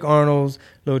Benedict Arnolds,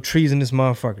 little treasonous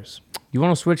motherfuckers. You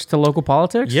want to switch to local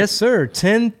politics? Yes, sir.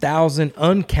 10,000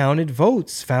 uncounted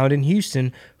votes found in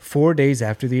Houston 4 days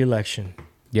after the election.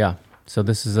 Yeah. So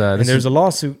this is... and there's a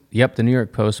lawsuit. Yep. The New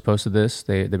York Post posted this.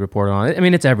 They reported on it. I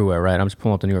mean, it's everywhere, right? I'm just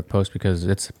pulling up the New York Post because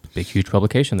it's a big, huge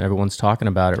publication. Everyone's talking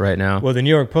about it right now. Well, the New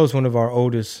York Post, one of our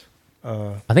oldest...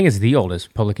 I think it's the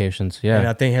oldest publications, yeah. And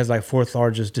I think it has like fourth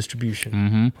largest distribution.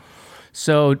 Mm-hmm.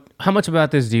 So how much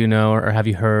about this do you know, or have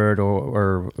you heard,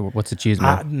 or what's the cheese?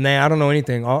 I don't know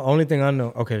anything. Only thing I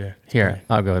know... Okay, there. Here,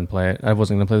 I'll go ahead and play it. I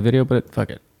wasn't going to play the video, but fuck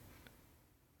it.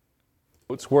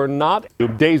 Votes were not.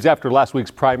 Days after last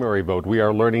week's primary vote, we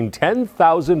are learning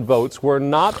 10,000 votes were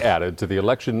not added to the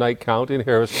election night count in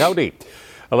Harris County.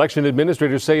 Election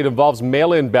administrators say it involves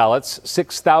mail-in ballots,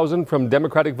 6,000 from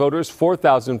Democratic voters,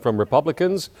 4,000 from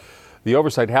Republicans. The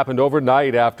oversight happened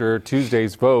overnight after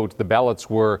Tuesday's vote. The ballots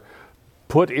were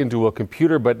put into a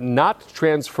computer but not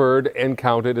transferred and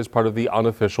counted as part of the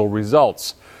unofficial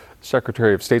results. The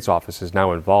Secretary of State's office is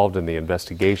now involved in the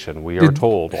investigation. We are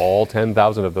told all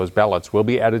 10,000 of those ballots will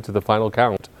be added to the final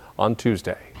count on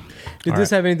Tuesday. Did this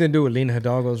have anything to do with Lena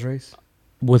Hidalgo's race?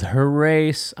 With her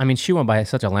race, I mean, she won by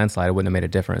such a landslide, it wouldn't have made a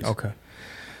difference. Okay.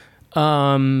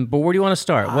 But where do you want to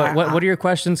start? What are your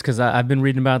questions? Because I've been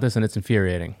reading about this and it's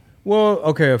infuriating. Well,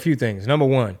 okay, a few things. Number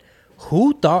one,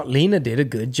 who thought Lena did a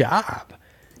good job?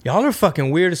 Y'all are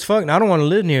fucking weird as fuck, and I don't want to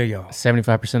live near y'all.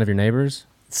 75% of your neighbors?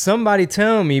 Somebody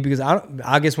tell me, because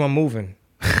I guess I'm moving.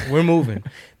 We're moving.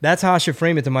 That's how I should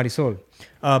frame it to Marisol.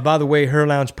 By the way, Her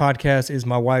Lounge podcast is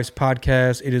my wife's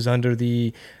podcast. It is under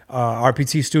the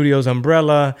RPT Studios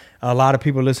umbrella. A lot of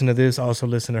people listen to this, also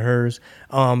listen to hers.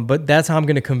 But that's how I'm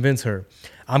going to convince her.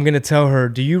 I'm going to tell her,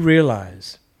 do you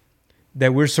realize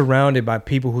that we're surrounded by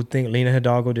people who think Lena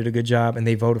Hidalgo did a good job and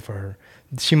they voted for her?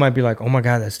 She might be like, oh my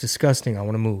God, that's disgusting. I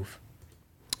want to move.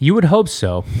 You would hope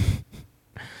so.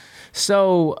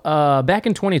 So back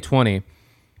in 2020,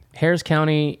 Harris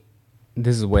County,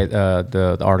 this is the way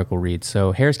the article reads.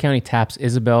 So Harris County taps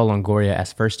Isabel Longoria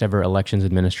as first ever elections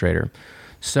administrator.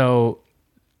 So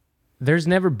there's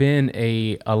never been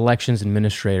a elections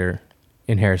administrator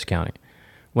in Harris County.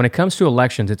 When it comes to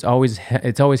elections, it's always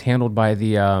handled by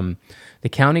the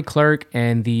county clerk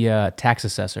and the tax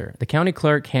assessor. The county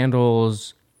clerk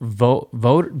handles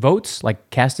votes, like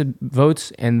casted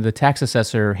votes, and the tax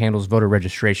assessor handles voter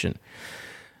registration.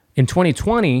 In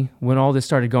 2020, when all this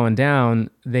started going down,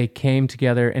 they came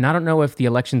together, and I don't know if the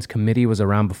elections committee was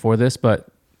around before this, but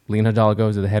Lena Hidalgo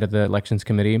is the head of the elections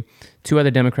committee, 2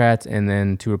 other Democrats, and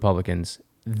then 2 Republicans.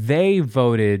 They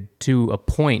voted to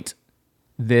appoint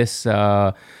this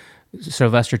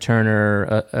Sylvester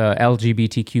Turner,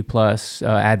 LGBTQ plus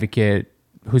advocate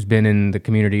who's been in the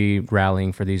community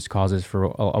rallying for these causes for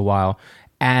a while,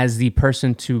 as the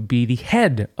person to be the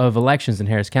head of elections in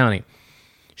Harris County.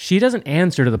 She doesn't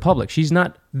answer to the public. She's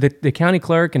not the county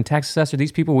clerk and tax assessor,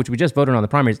 these people, which we just voted on the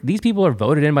primaries. These people are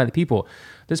voted in by the people.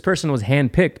 This person was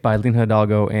handpicked by Lina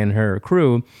Hidalgo and her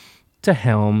crew to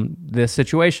helm this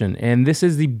situation. And this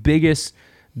is the biggest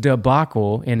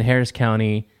debacle in Harris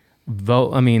County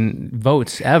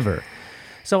votes ever.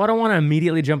 So I don't want to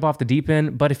immediately jump off the deep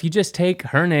end, but if you just take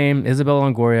her name, Isabel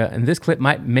Longoria, and this clip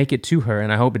might make it to her,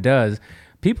 and I hope it does,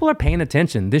 people are paying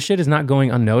attention. This shit is not going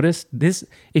unnoticed.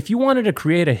 If you wanted to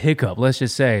create a hiccup, let's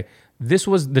just say this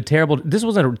was a terrible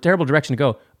direction to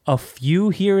go. A few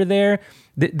here or there.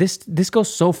 This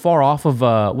goes so far off of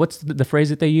what's the phrase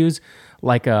that they use?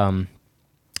 Like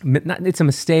it's a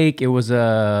mistake. It was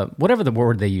whatever the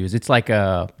word they use. It's like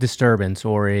a disturbance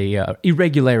or a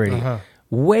irregularity.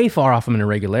 Way far off from an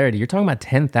irregularity. You're talking about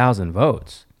 10,000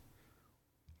 votes.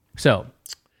 So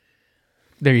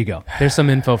there you go. There's some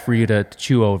info for you to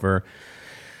chew over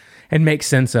and make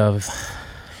sense of.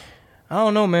 I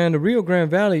don't know, man. The Rio Grande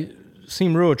Valley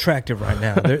seem real attractive right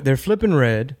now. They're flipping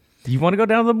red. Do you want to go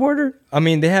down the border? I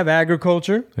mean, they have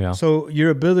agriculture. Yeah. So your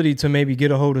ability to maybe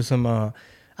get a hold of some,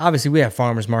 obviously we have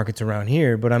farmers markets around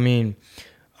here, but I mean,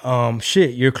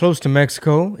 you're close to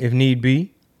Mexico if need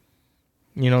be.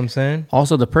 You know what I'm saying?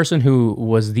 Also, the person who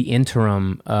was the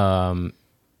interim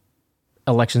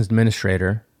elections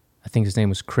administrator, I think his name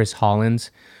was Chris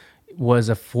Hollins, was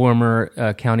a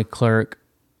former county clerk.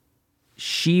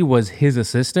 She was his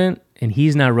assistant, and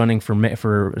he's now running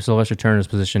for Sylvester Turner's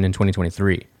position in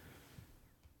 2023.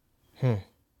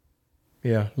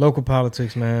 Yeah, local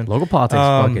politics, man. Local politics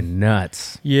fucking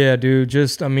nuts. Yeah, dude.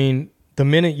 Just, I mean, the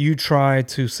minute you try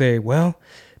to say, well,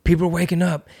 people are waking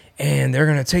up and they're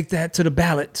going to take that to the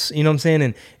ballots, you know what I'm saying?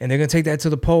 And they're going to take that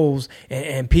to the polls,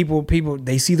 and people,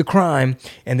 they see the crime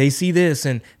and they see this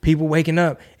and people waking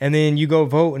up, and then you go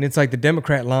vote and it's like the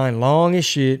Democrat line, long as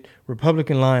shit,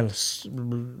 Republican line,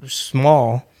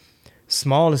 small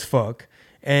as fuck.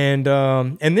 And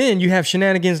then you have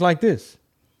shenanigans like this.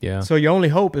 Yeah. So your only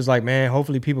hope is like, man,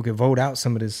 hopefully people can vote out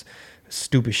some of this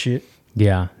stupid shit.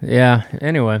 Yeah.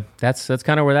 Anyway, that's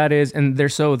kind of where that is. And they're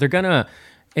gonna,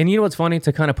 and you know what's funny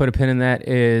to kind of put a pin in that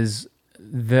is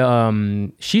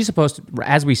she's supposed to,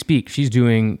 as we speak, she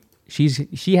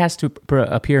has to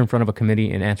appear in front of a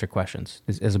committee and answer questions.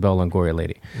 This Isabel Longoria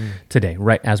lady today,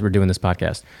 right as we're doing this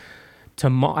podcast.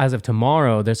 As of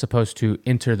tomorrow, they're supposed to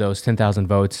enter those 10,000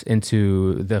 votes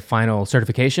into the final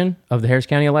certification of the Harris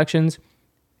County elections,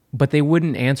 but they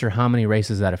wouldn't answer how many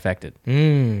races that affected.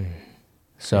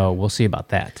 So we'll see about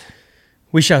that.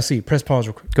 We shall see. Press pause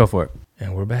real quick. Go for it.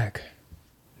 And we're back.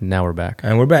 Now we're back.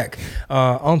 And we're back.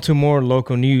 On to more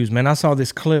local news, man. I saw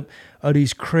this clip of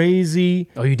these crazy...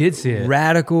 Oh, you did see it.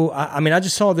 Radical... I mean, I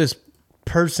just saw this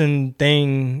person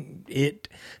thing, it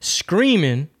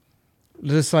screaming,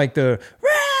 just like the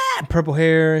purple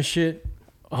hair and shit.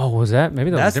 Oh, was that?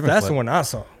 Maybe that was a different That's clip. the one I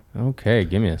saw. Okay,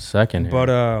 give me a second here. But,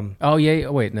 oh, yeah.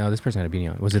 Wait, no, this person had a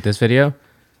beanie on. Was it this video?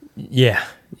 Yeah.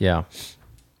 Yeah.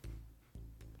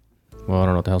 Well, I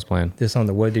don't know what the hell's playing. This on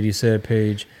the What Did He Say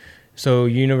page. So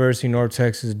University of North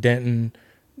Texas, Denton,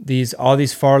 all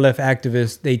these far left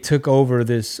activists, they took over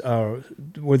this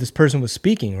where this person was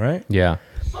speaking, right? Yeah.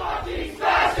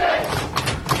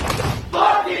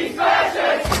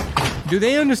 Do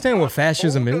they understand what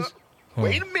fascism is?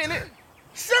 Wait a minute.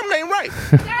 Something ain't right.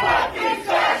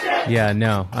 Yeah,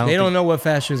 no. They don't know what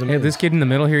fascism is. This kid in the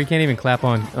middle here, he can't even clap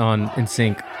on in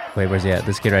sync. Wait, where's he at?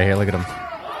 This kid right here, look at him.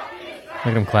 Look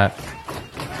at him clap.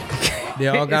 They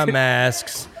all got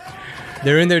masks.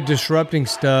 They're in there disrupting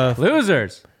stuff.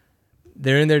 Losers.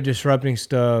 They're in there disrupting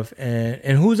stuff.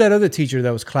 And who's that other teacher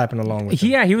that was clapping along with them?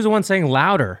 Yeah, he was the one saying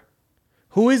louder.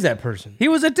 Who is that person? He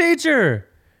was a teacher.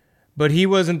 But he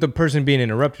wasn't the person being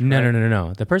interrupted, No, right?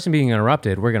 no. The person being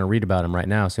interrupted, we're going to read about him right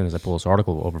now as soon as I pull this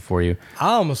article over for you.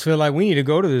 I almost feel like we need to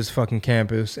go to this fucking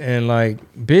campus and like,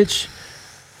 bitch,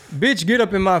 get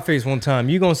up in my face one time.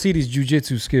 You're going to see these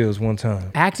jujitsu skills one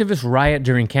time. Activists riot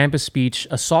during campus speech,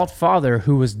 assault father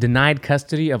who was denied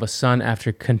custody of a son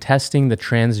after contesting the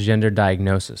transgender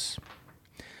diagnosis.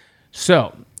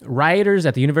 So, rioters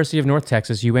at the University of North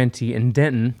Texas, UNT, in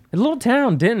Denton, a little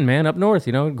town, Denton, man, up north,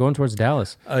 going towards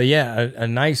Dallas. A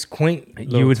nice, quaint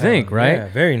you would town. think, right? Yeah,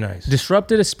 very nice.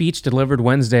 Disrupted a speech delivered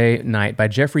Wednesday night by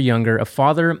Jeffrey Younger, a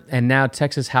father and now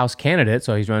Texas House candidate,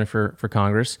 so he's running for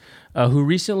Congress, who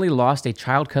recently lost a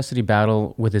child custody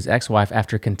battle with his ex-wife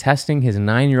after contesting his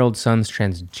 9-year-old son's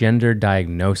transgender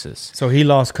diagnosis. So he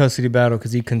lost custody battle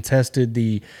because he contested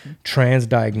the trans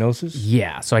diagnosis?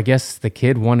 Yeah, so I guess the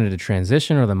kid wanted to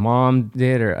transition, or the mom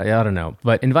did, or I don't know.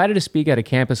 But invited to speak at a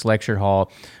campus lecture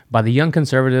hall by the Young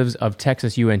Conservatives of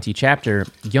Texas UNT chapter,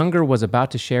 Younger was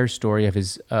about to share a story of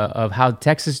his of how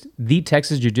the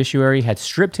Texas judiciary had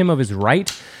stripped him of his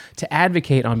right to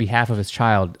advocate on behalf of his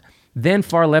child. Then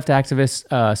far-left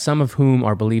activists, some of whom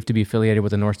are believed to be affiliated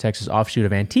with the North Texas offshoot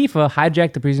of Antifa,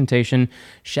 hijacked the presentation,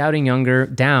 shouting Younger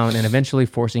down and eventually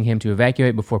forcing him to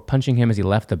evacuate before punching him as he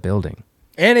left the building.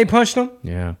 And they punched him?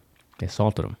 Yeah, they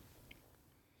assaulted him.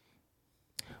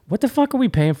 What the fuck are we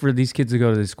paying for these kids to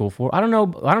go to this school for? I don't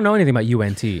know anything about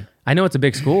UNT. I know it's a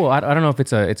big school. I don't know if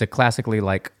it's a classically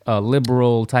like a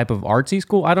liberal type of artsy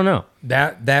school. I don't know.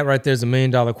 That right there is $1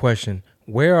 million question.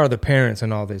 Where are the parents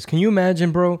in all this? Can you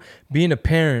imagine, bro, being a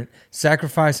parent,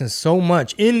 sacrificing so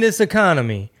much in this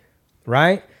economy,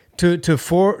 right? To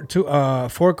fork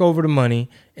over the money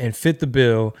and fit the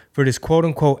bill for this quote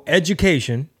unquote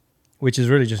education, which is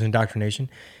really just indoctrination.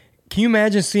 Can you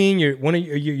imagine seeing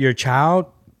your child?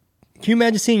 Can you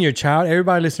imagine seeing your child?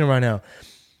 Everybody listening right now.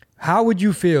 How would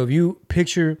you feel if you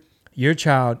picture your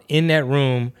child in that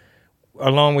room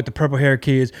along with the purple hair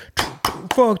kids?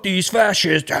 Fuck these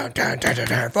fascists.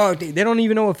 Fuck they don't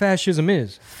even know what fascism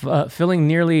is. Filling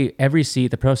nearly every seat,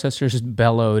 the protesters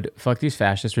bellowed, "Fuck these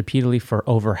fascists," repeatedly for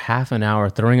over half an hour,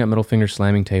 throwing up middle fingers,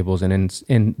 slamming tables, and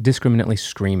indiscriminately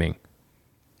screaming.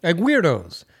 Like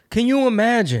weirdos. Can you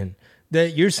imagine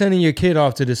that you're sending your kid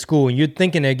off to the school and you're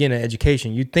thinking they're getting an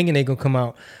education? You're thinking they're going to come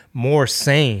out more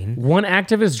sane. One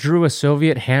activist drew a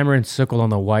Soviet hammer and sickle on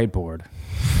the whiteboard.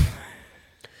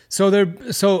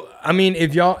 So I mean,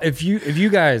 if you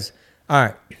guys, all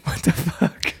right, what the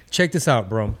fuck? Check this out,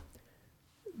 bro.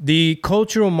 The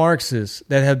cultural Marxists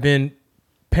that have been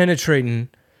penetrating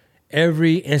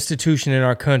every institution in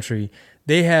our country,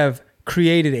 they have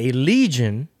created a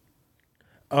legion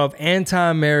of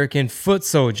anti-American foot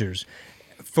soldiers.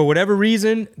 For whatever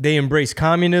reason, they embrace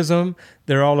communism.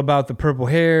 They're all about the purple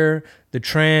hair, the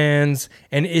trans,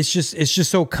 and it's just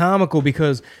so comical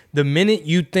because the minute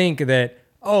you think that,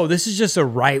 oh, this is just a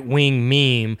right-wing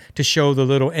meme to show the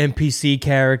little NPC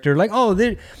character, like,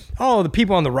 the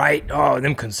people on the right,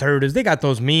 them conservatives, they got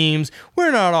those memes.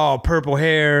 We're not all purple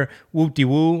hair,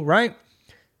 whoop-de-woo, right?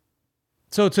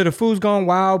 So to the Fools Gone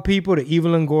Wild people, the Eva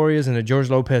Longorias and the George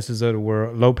Lopez's of the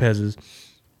world,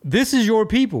 this is your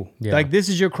people. Yeah. Like, this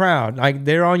is your crowd. Like,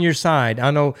 they're on your side. I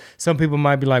know some people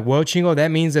might be like, well, Chingo, that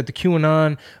means that the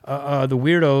QAnon, the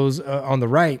weirdos on the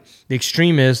right, the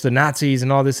extremists, the Nazis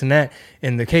and all this and that,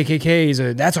 and the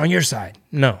KKKs, that's on your side.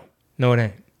 No, it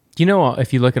ain't. You know,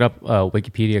 if you look it up,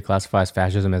 Wikipedia classifies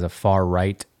fascism as a far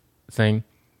right thing.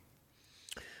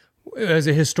 As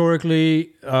a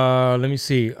historically, let me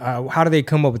see. How do they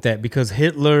come up with that? Because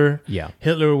Hitler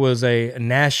was a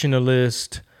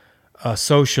nationalist,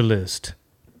 socialist,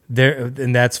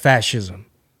 and that's fascism.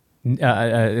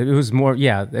 It was more,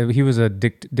 he was a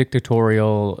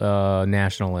dictatorial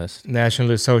nationalist,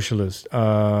 socialist.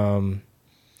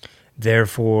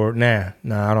 Therefore, I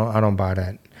don't buy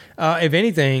that. If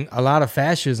anything, a lot of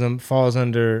fascism falls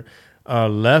under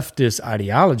leftist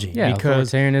ideology. Yeah,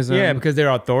 because authoritarianism. Yeah, because they're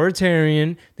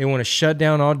authoritarian. They want to shut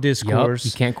down all discourse.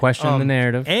 Yep, you can't question the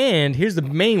narrative. And here's the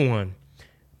main one.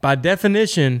 By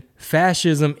definition,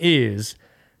 fascism is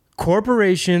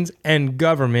corporations and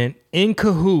government in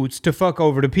cahoots to fuck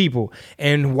over the people.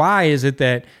 And why is it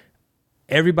that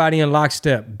everybody in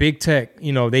lockstep, big tech,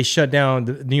 they shut down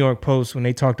the New York Post when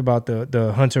they talked about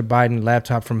the Hunter Biden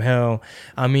laptop from hell?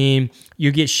 I mean,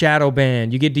 you get shadow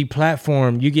banned, you get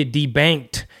deplatformed, you get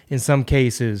debanked in some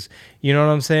cases. You know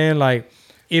what I'm saying? Like,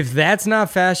 if that's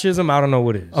not fascism, I don't know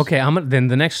what is. Okay, then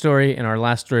the next story and our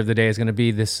last story of the day is going to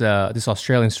be this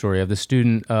Australian story of the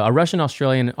student, a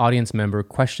Russian-Australian audience member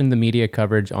questioned the media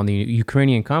coverage on the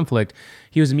Ukrainian conflict.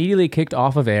 He was immediately kicked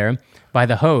off of air by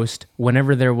the host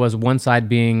whenever there was one side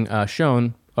being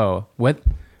shown.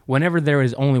 Whenever there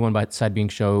is only one side being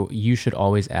shown, you should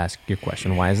always ask your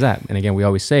question. Why is that? And again, we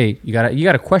always say you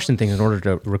gotta question things in order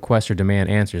to request or demand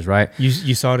answers, right?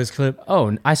 You saw this clip?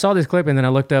 Oh, I saw this clip and then I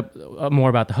looked up more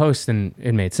about the host and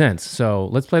it made sense. So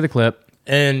let's play the clip.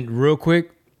 And real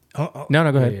quick, no, go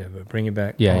ahead. Yeah, but bring it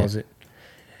back. Pause it.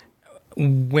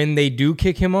 When they do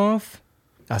kick him off,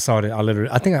 I saw it.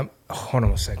 Hold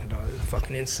on a second, dog. There's a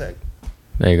fucking insect.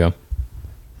 There you go.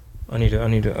 I need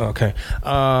to. Okay.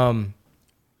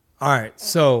 All right,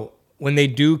 so when they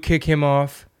do kick him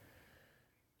off,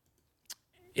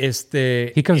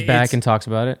 He comes back and talks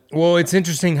about it. Well, it's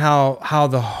interesting how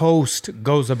the host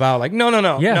goes about like, no.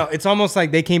 It's almost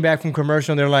like they came back from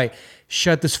commercial and they're like,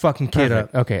 shut this fucking kid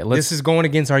up. Okay, this is going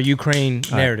against our Ukraine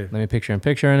narrative. Let me picture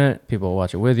in it. People will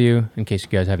watch it with you in case you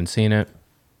guys haven't seen it.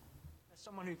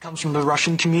 Someone who comes from the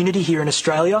Russian community here in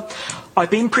Australia,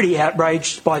 I've been pretty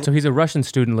outraged by So he's a Russian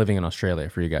student living in Australia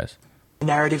for you guys. The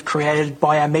narrative created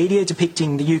by our media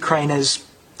depicting the Ukraine as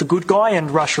the good guy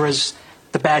and Russia as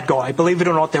the bad guy. Believe it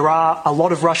or not, there are a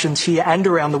lot of Russians here and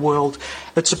around the world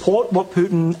that support what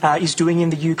Putin is doing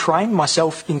in the Ukraine,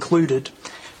 myself included.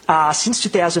 Since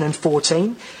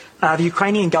 2014, the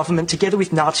Ukrainian government, together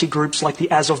with Nazi groups like the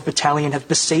Azov Battalion, have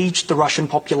besieged the Russian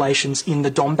populations in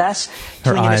the Donbass,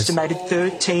 killing an estimated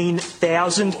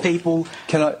 13,000 people.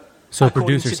 So a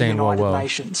producer saying, "Whoa,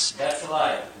 Nations." That's a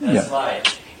lie. That's a lie.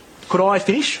 Could I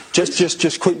finish?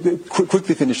 Just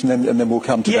quickly finish, and then we'll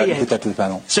come to that and put that to the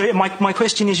panel. So my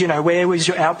question is, where was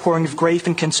your outpouring of grief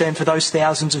and concern for those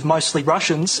thousands of mostly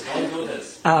Russians?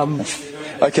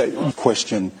 Okay,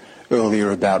 question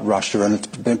earlier about Russia, and it's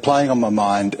been playing on my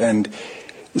mind. And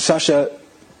Sasha,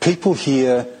 people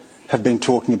here have been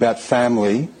talking about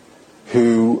family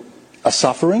who are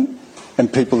suffering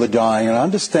and people are dying. And I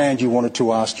understand you wanted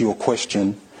to ask your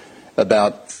question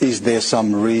about is there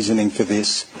some reasoning for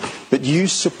this, but you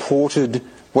supported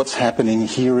what's happening,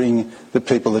 hearing that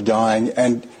people are dying.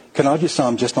 And can I just say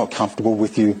I'm just not comfortable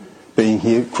with you being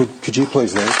here? Could you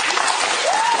please leave?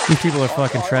 These people are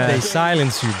fucking trash. They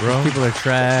silence you, bro. People are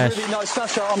trash. No,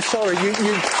 Sasha, I'm sorry.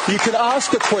 You can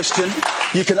ask a question.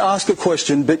 You can ask a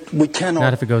question, but we cannot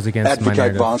Not if it goes against my advocate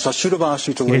narrative. violence. I should have asked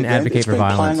you to You leave. didn't advocate It's for been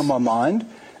violence. playing on my mind,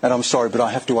 and I'm sorry, but I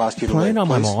have to ask you to leave. Playing on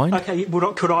my please. mind? Okay,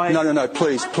 could I... No,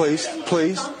 please.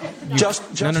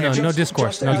 No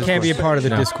discourse. You can't be a part of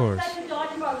the discourse.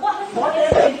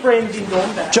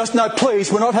 Just no,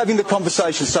 please. We're not having the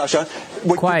conversation, Sasha.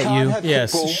 Quiet you.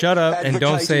 Yes, shut up and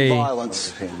don't say.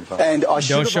 Violence. And I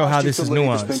don't show how this is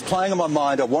nuanced. It's been playing on my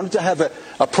mind. I wanted to have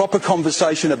a proper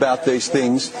conversation about these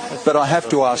things, but I have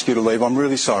to ask you to leave. I'm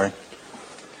really sorry.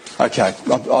 Okay,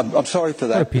 I'm sorry for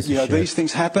that. What a piece of shit. These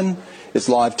things happen. It's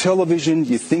live television.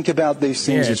 You think about these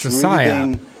things. Yeah, it's a really psyop.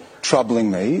 been troubling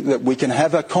me that we can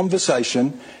have a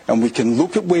conversation and we can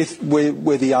look at where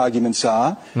the arguments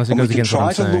are, Unless it and goes we can against what try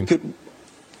I'm to saying. look at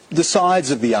the sides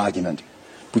of the argument.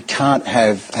 We can't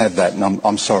have that, and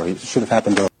I'm sorry. It should have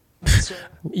happened earlier.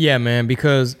 Yeah, man,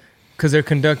 because they're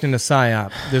conducting a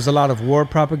psyop. There's a lot of war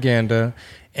propaganda,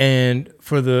 and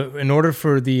in order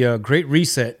for the Great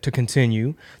Reset to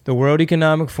continue, the World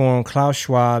Economic Forum, Klaus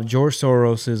Schwab, George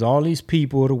Soros, all these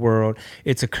people of the world,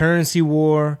 it's a currency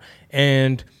war,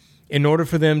 and in order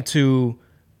for them to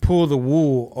pull the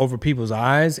wool over people's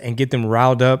eyes and get them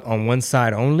riled up on one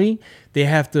side only, they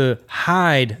have to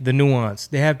hide the nuance.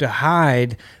 They have to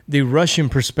hide the Russian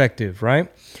perspective, right?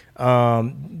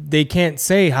 They can't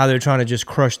say how they're trying to just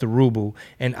crush the ruble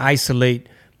and isolate,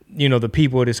 the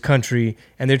people of this country,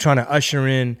 and they're trying to usher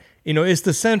in, it's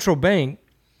the central bank.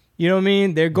 You know what I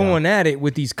mean? They're going at it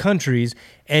with these countries,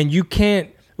 and you can't,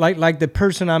 like the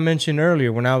person I mentioned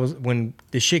earlier, when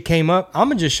the shit came up, I'm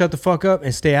gonna just shut the fuck up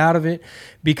and stay out of it,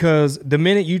 because the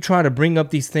minute you try to bring up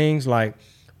these things like,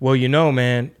 well,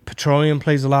 man, petroleum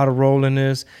plays a lot of role in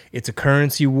this. It's a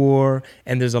currency war,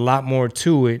 and there's a lot more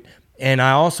to it. And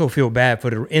I also feel bad for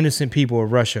the innocent people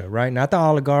of Russia, right? Not the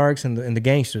oligarchs and the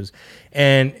gangsters.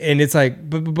 And it's like,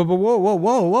 but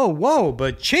whoa.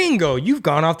 But Chingo, you've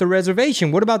gone off the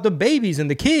reservation. What about the babies and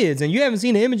the kids? And you haven't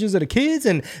seen the images of the kids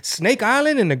and Snake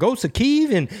Island and the Ghost of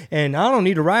Kiev and I don't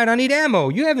need a ride, I need ammo.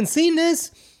 You haven't seen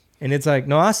this? And it's like,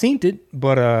 no, I seen it,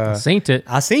 but I seen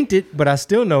it, but I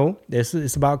still know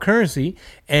it's about currency,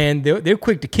 and they're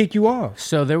quick to kick you off.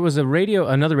 So there was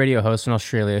another radio host in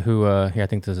Australia who, I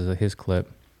think this is his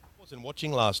clip. I wasn't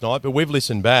watching last night, but we've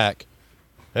listened back,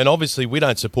 and obviously we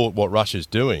don't support what Russia's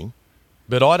doing,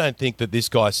 but I don't think that this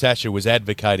guy Sasha was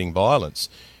advocating violence.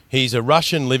 He's a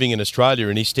Russian living in Australia,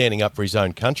 and he's standing up for his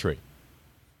own country.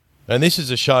 And this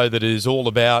is a show that is all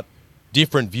about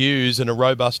different views and a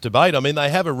robust debate. I mean, they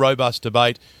have a robust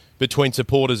debate between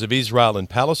supporters of Israel and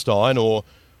Palestine, or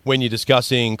when you're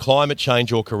discussing climate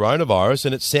change or coronavirus,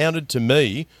 and it sounded to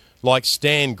me like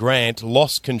Stan Grant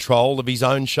lost control of his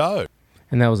own show.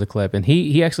 And that was a clip. And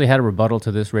he actually had a rebuttal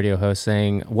to this radio host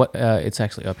saying, it's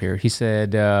actually up here. He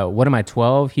said, what am I,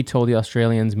 12? He told the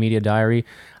Australian's Media Diary,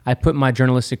 I put my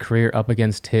journalistic career up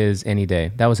against his any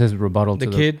day. That was his rebuttal to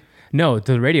the kid? No,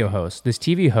 the radio host. This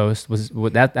TV host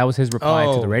that was his reply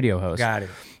to the radio host. Got it.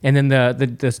 And then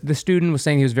the student was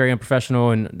saying he was very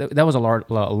unprofessional, and that was a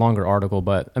longer article.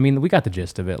 But I mean, we got the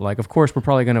gist of it. Like, of course, we're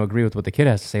probably going to agree with what the kid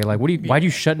has to say. Like, why'd you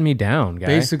shut me down, guy?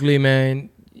 Basically, man,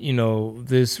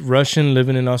 this Russian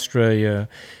living in Australia,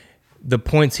 the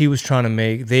points he was trying to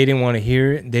make, they didn't want to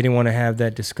hear it. They didn't want to have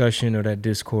that discussion or that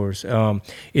discourse.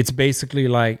 It's basically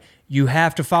like, you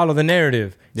have to follow the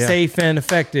narrative. Yeah. Safe and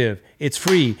effective. It's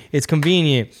free. It's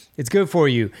convenient. It's good for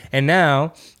you. And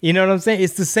now, you know what I'm saying?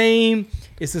 It's the same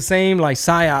like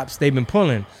psyops they've been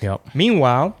pulling. Yep.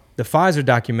 Meanwhile, the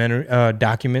Pfizer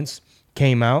documents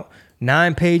came out.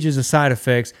 9 pages of side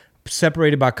effects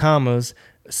separated by commas,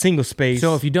 single space.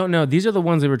 So if you don't know, these are the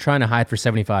ones they were trying to hide for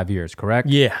 75 years, correct?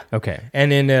 Yeah. Okay. And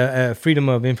then Freedom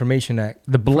of Information Act.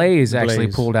 The Blaze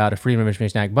actually pulled out a Freedom of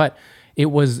Information Act, but it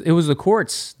was the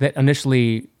courts that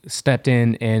initially stepped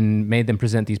in and made them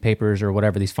present these papers or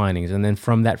whatever, these findings. And then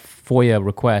from that FOIA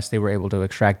request, they were able to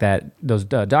extract those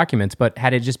documents. But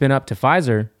had it just been up to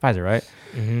Pfizer, right?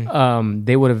 Mm-hmm.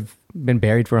 They would have been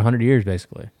buried for 100 years,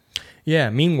 basically.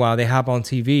 Yeah. Meanwhile, they hop on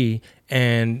TV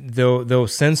and they'll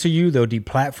censor you. They'll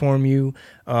deplatform you.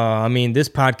 This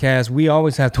podcast, we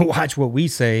always have to watch what we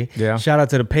say. Yeah. Shout out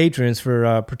to the patrons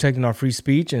for protecting our free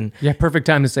speech. And yeah, perfect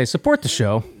time to say support the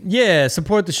show. Yeah,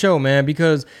 support the show, man,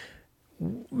 because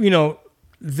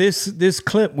this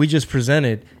clip we just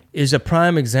presented is a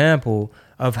prime example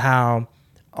of how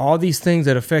all these things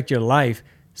that affect your life.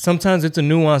 Sometimes it's a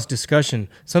nuanced discussion.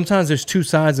 Sometimes there's two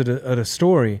sides of the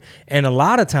story. And a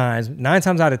lot of times, 9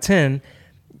 times out of 10,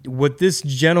 what this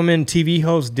gentleman TV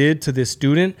host did to this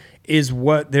student is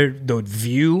what the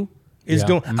View is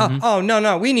doing. Mm-hmm.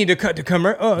 No, we need to cut the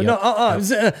commercial.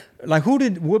 Like, who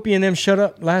did Whoopi and them shut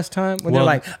up last time? When they're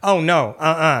like,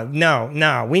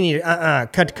 no, we need to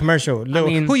cut the commercial.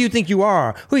 Who you think you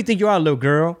are? Who you think you are, little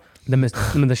girl?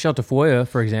 The Shelter FOIA,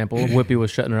 for example, Whoopi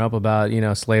was shutting her up about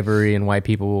slavery and white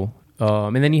people.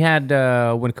 And then you had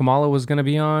when Kamala was going to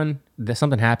be on,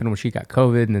 something happened when she got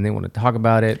COVID, and then they wanted to talk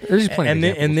about it. There's just plenty of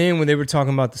examples. And then when they were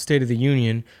talking about the State of the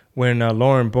Union, when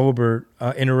Lauren Boebert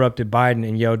interrupted Biden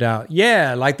and yelled out,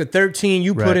 "Yeah, like the 13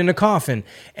 you put in the coffin."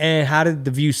 And how did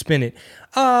the View spin it?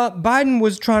 Biden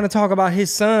was trying to talk about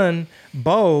his son,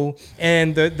 Bo,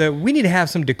 and the we need to have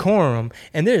some decorum,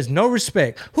 and there is no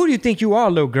respect. Who do you think you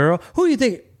are, little girl? Who do you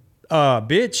think,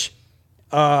 bitch?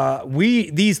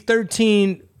 These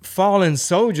 13 fallen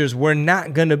soldiers were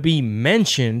not going to be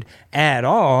mentioned at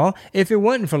all if it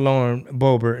wasn't for Lauren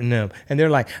Boebert and them. And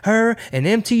they're like, her and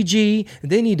MTG,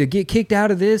 they need to get kicked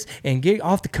out of this and get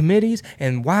off the committees,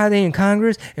 and why are they in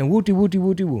Congress, and woo. There's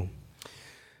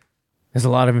a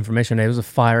lot of information today. It was a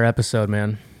fire episode,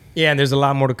 man. Yeah, and there's a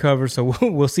lot more to cover, so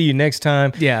we'll see you next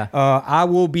time. Yeah. I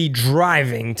will be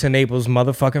driving to Naples,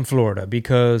 motherfucking Florida,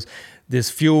 because this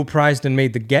fuel price done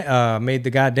made the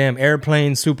goddamn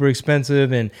airplane super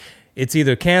expensive, and it's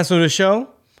either cancel the show.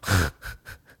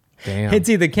 Damn. It's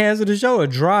either cancel the show or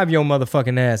drive your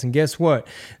motherfucking ass. And guess what?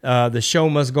 The show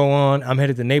must go on. I'm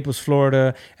headed to Naples,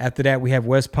 Florida. After that, we have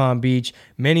West Palm Beach.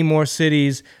 Many more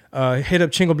cities. Hit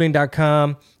up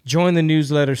chingobling.com. Join the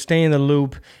newsletter. Stay in the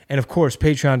loop. And, of course,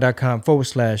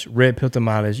 patreon.com/Red Pill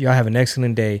Tamales. Y'all have an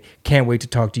excellent day. Can't wait to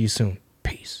talk to you soon.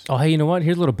 Peace. Oh, hey, you know what?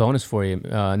 Here's a little bonus for you.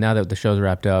 Now that the show's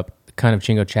wrapped up, kind of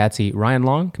Chingo Chatsy. Ryan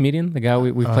Long, comedian, the guy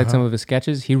we played some of his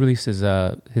sketches. He released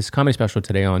his comedy special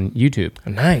today on YouTube.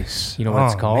 Nice. You know what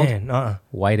it's called? Man.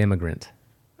 White Immigrant.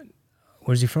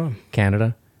 Where's he from?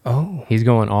 Canada. Oh. He's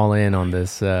going all in on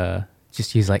this.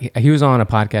 He's like, he was on a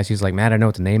podcast. He's like, man, I don't know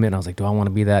what to name it. And I was like, do I want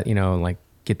to be that? Like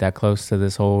get that close to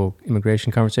this whole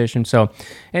immigration conversation. So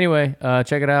anyway,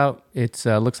 check it out. It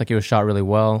looks like it was shot really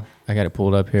well. I got it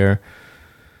pulled up here.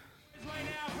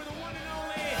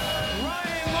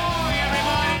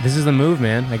 This is the move,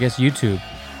 man. I guess YouTube.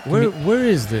 Where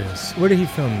is this? Where did he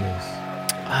film this?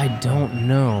 I don't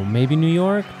know. Maybe New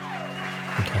York?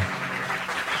 Okay.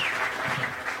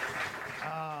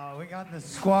 Oh, we got the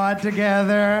squad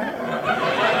together.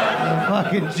 The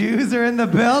fucking Jews are in the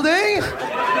building.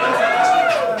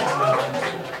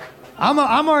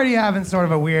 I'm already having sort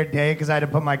of a weird day because I had to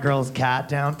put my girl's cat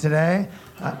down today.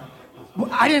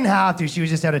 I didn't have to. She was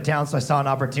just out of town, so I saw an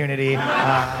opportunity.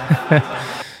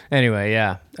 Anyway,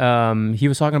 yeah. He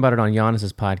was talking about it on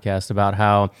Giannis's podcast about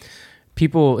how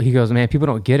people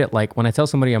don't get it. Like when I tell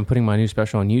somebody I'm putting my new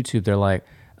special on YouTube, they're like,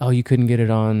 oh, you couldn't get it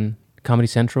on Comedy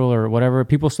Central or whatever.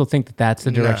 People still think that that's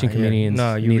the direction comedians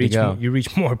need to go. You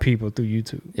reach more people through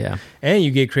YouTube. Yeah. And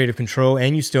you get creative control,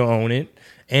 and you still own it.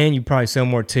 And you probably sell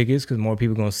more tickets because more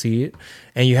people going to see it.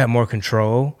 And you have more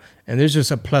control. And there's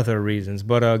just a plethora of reasons.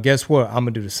 But guess what? I'm going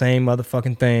to do the same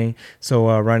motherfucking thing.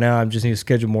 So right now, I just need to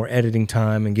schedule more editing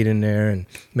time and get in there and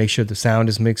make sure the sound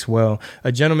is mixed well.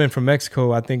 A gentleman from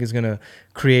Mexico, I think, is going to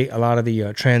create a lot of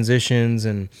the transitions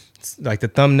and like the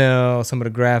thumbnail, some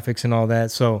of the graphics and all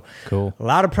that. So cool. A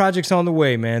lot of projects on the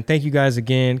way, man. Thank you guys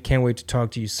again. Can't wait to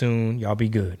talk to you soon. Y'all be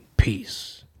good.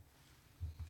 Peace.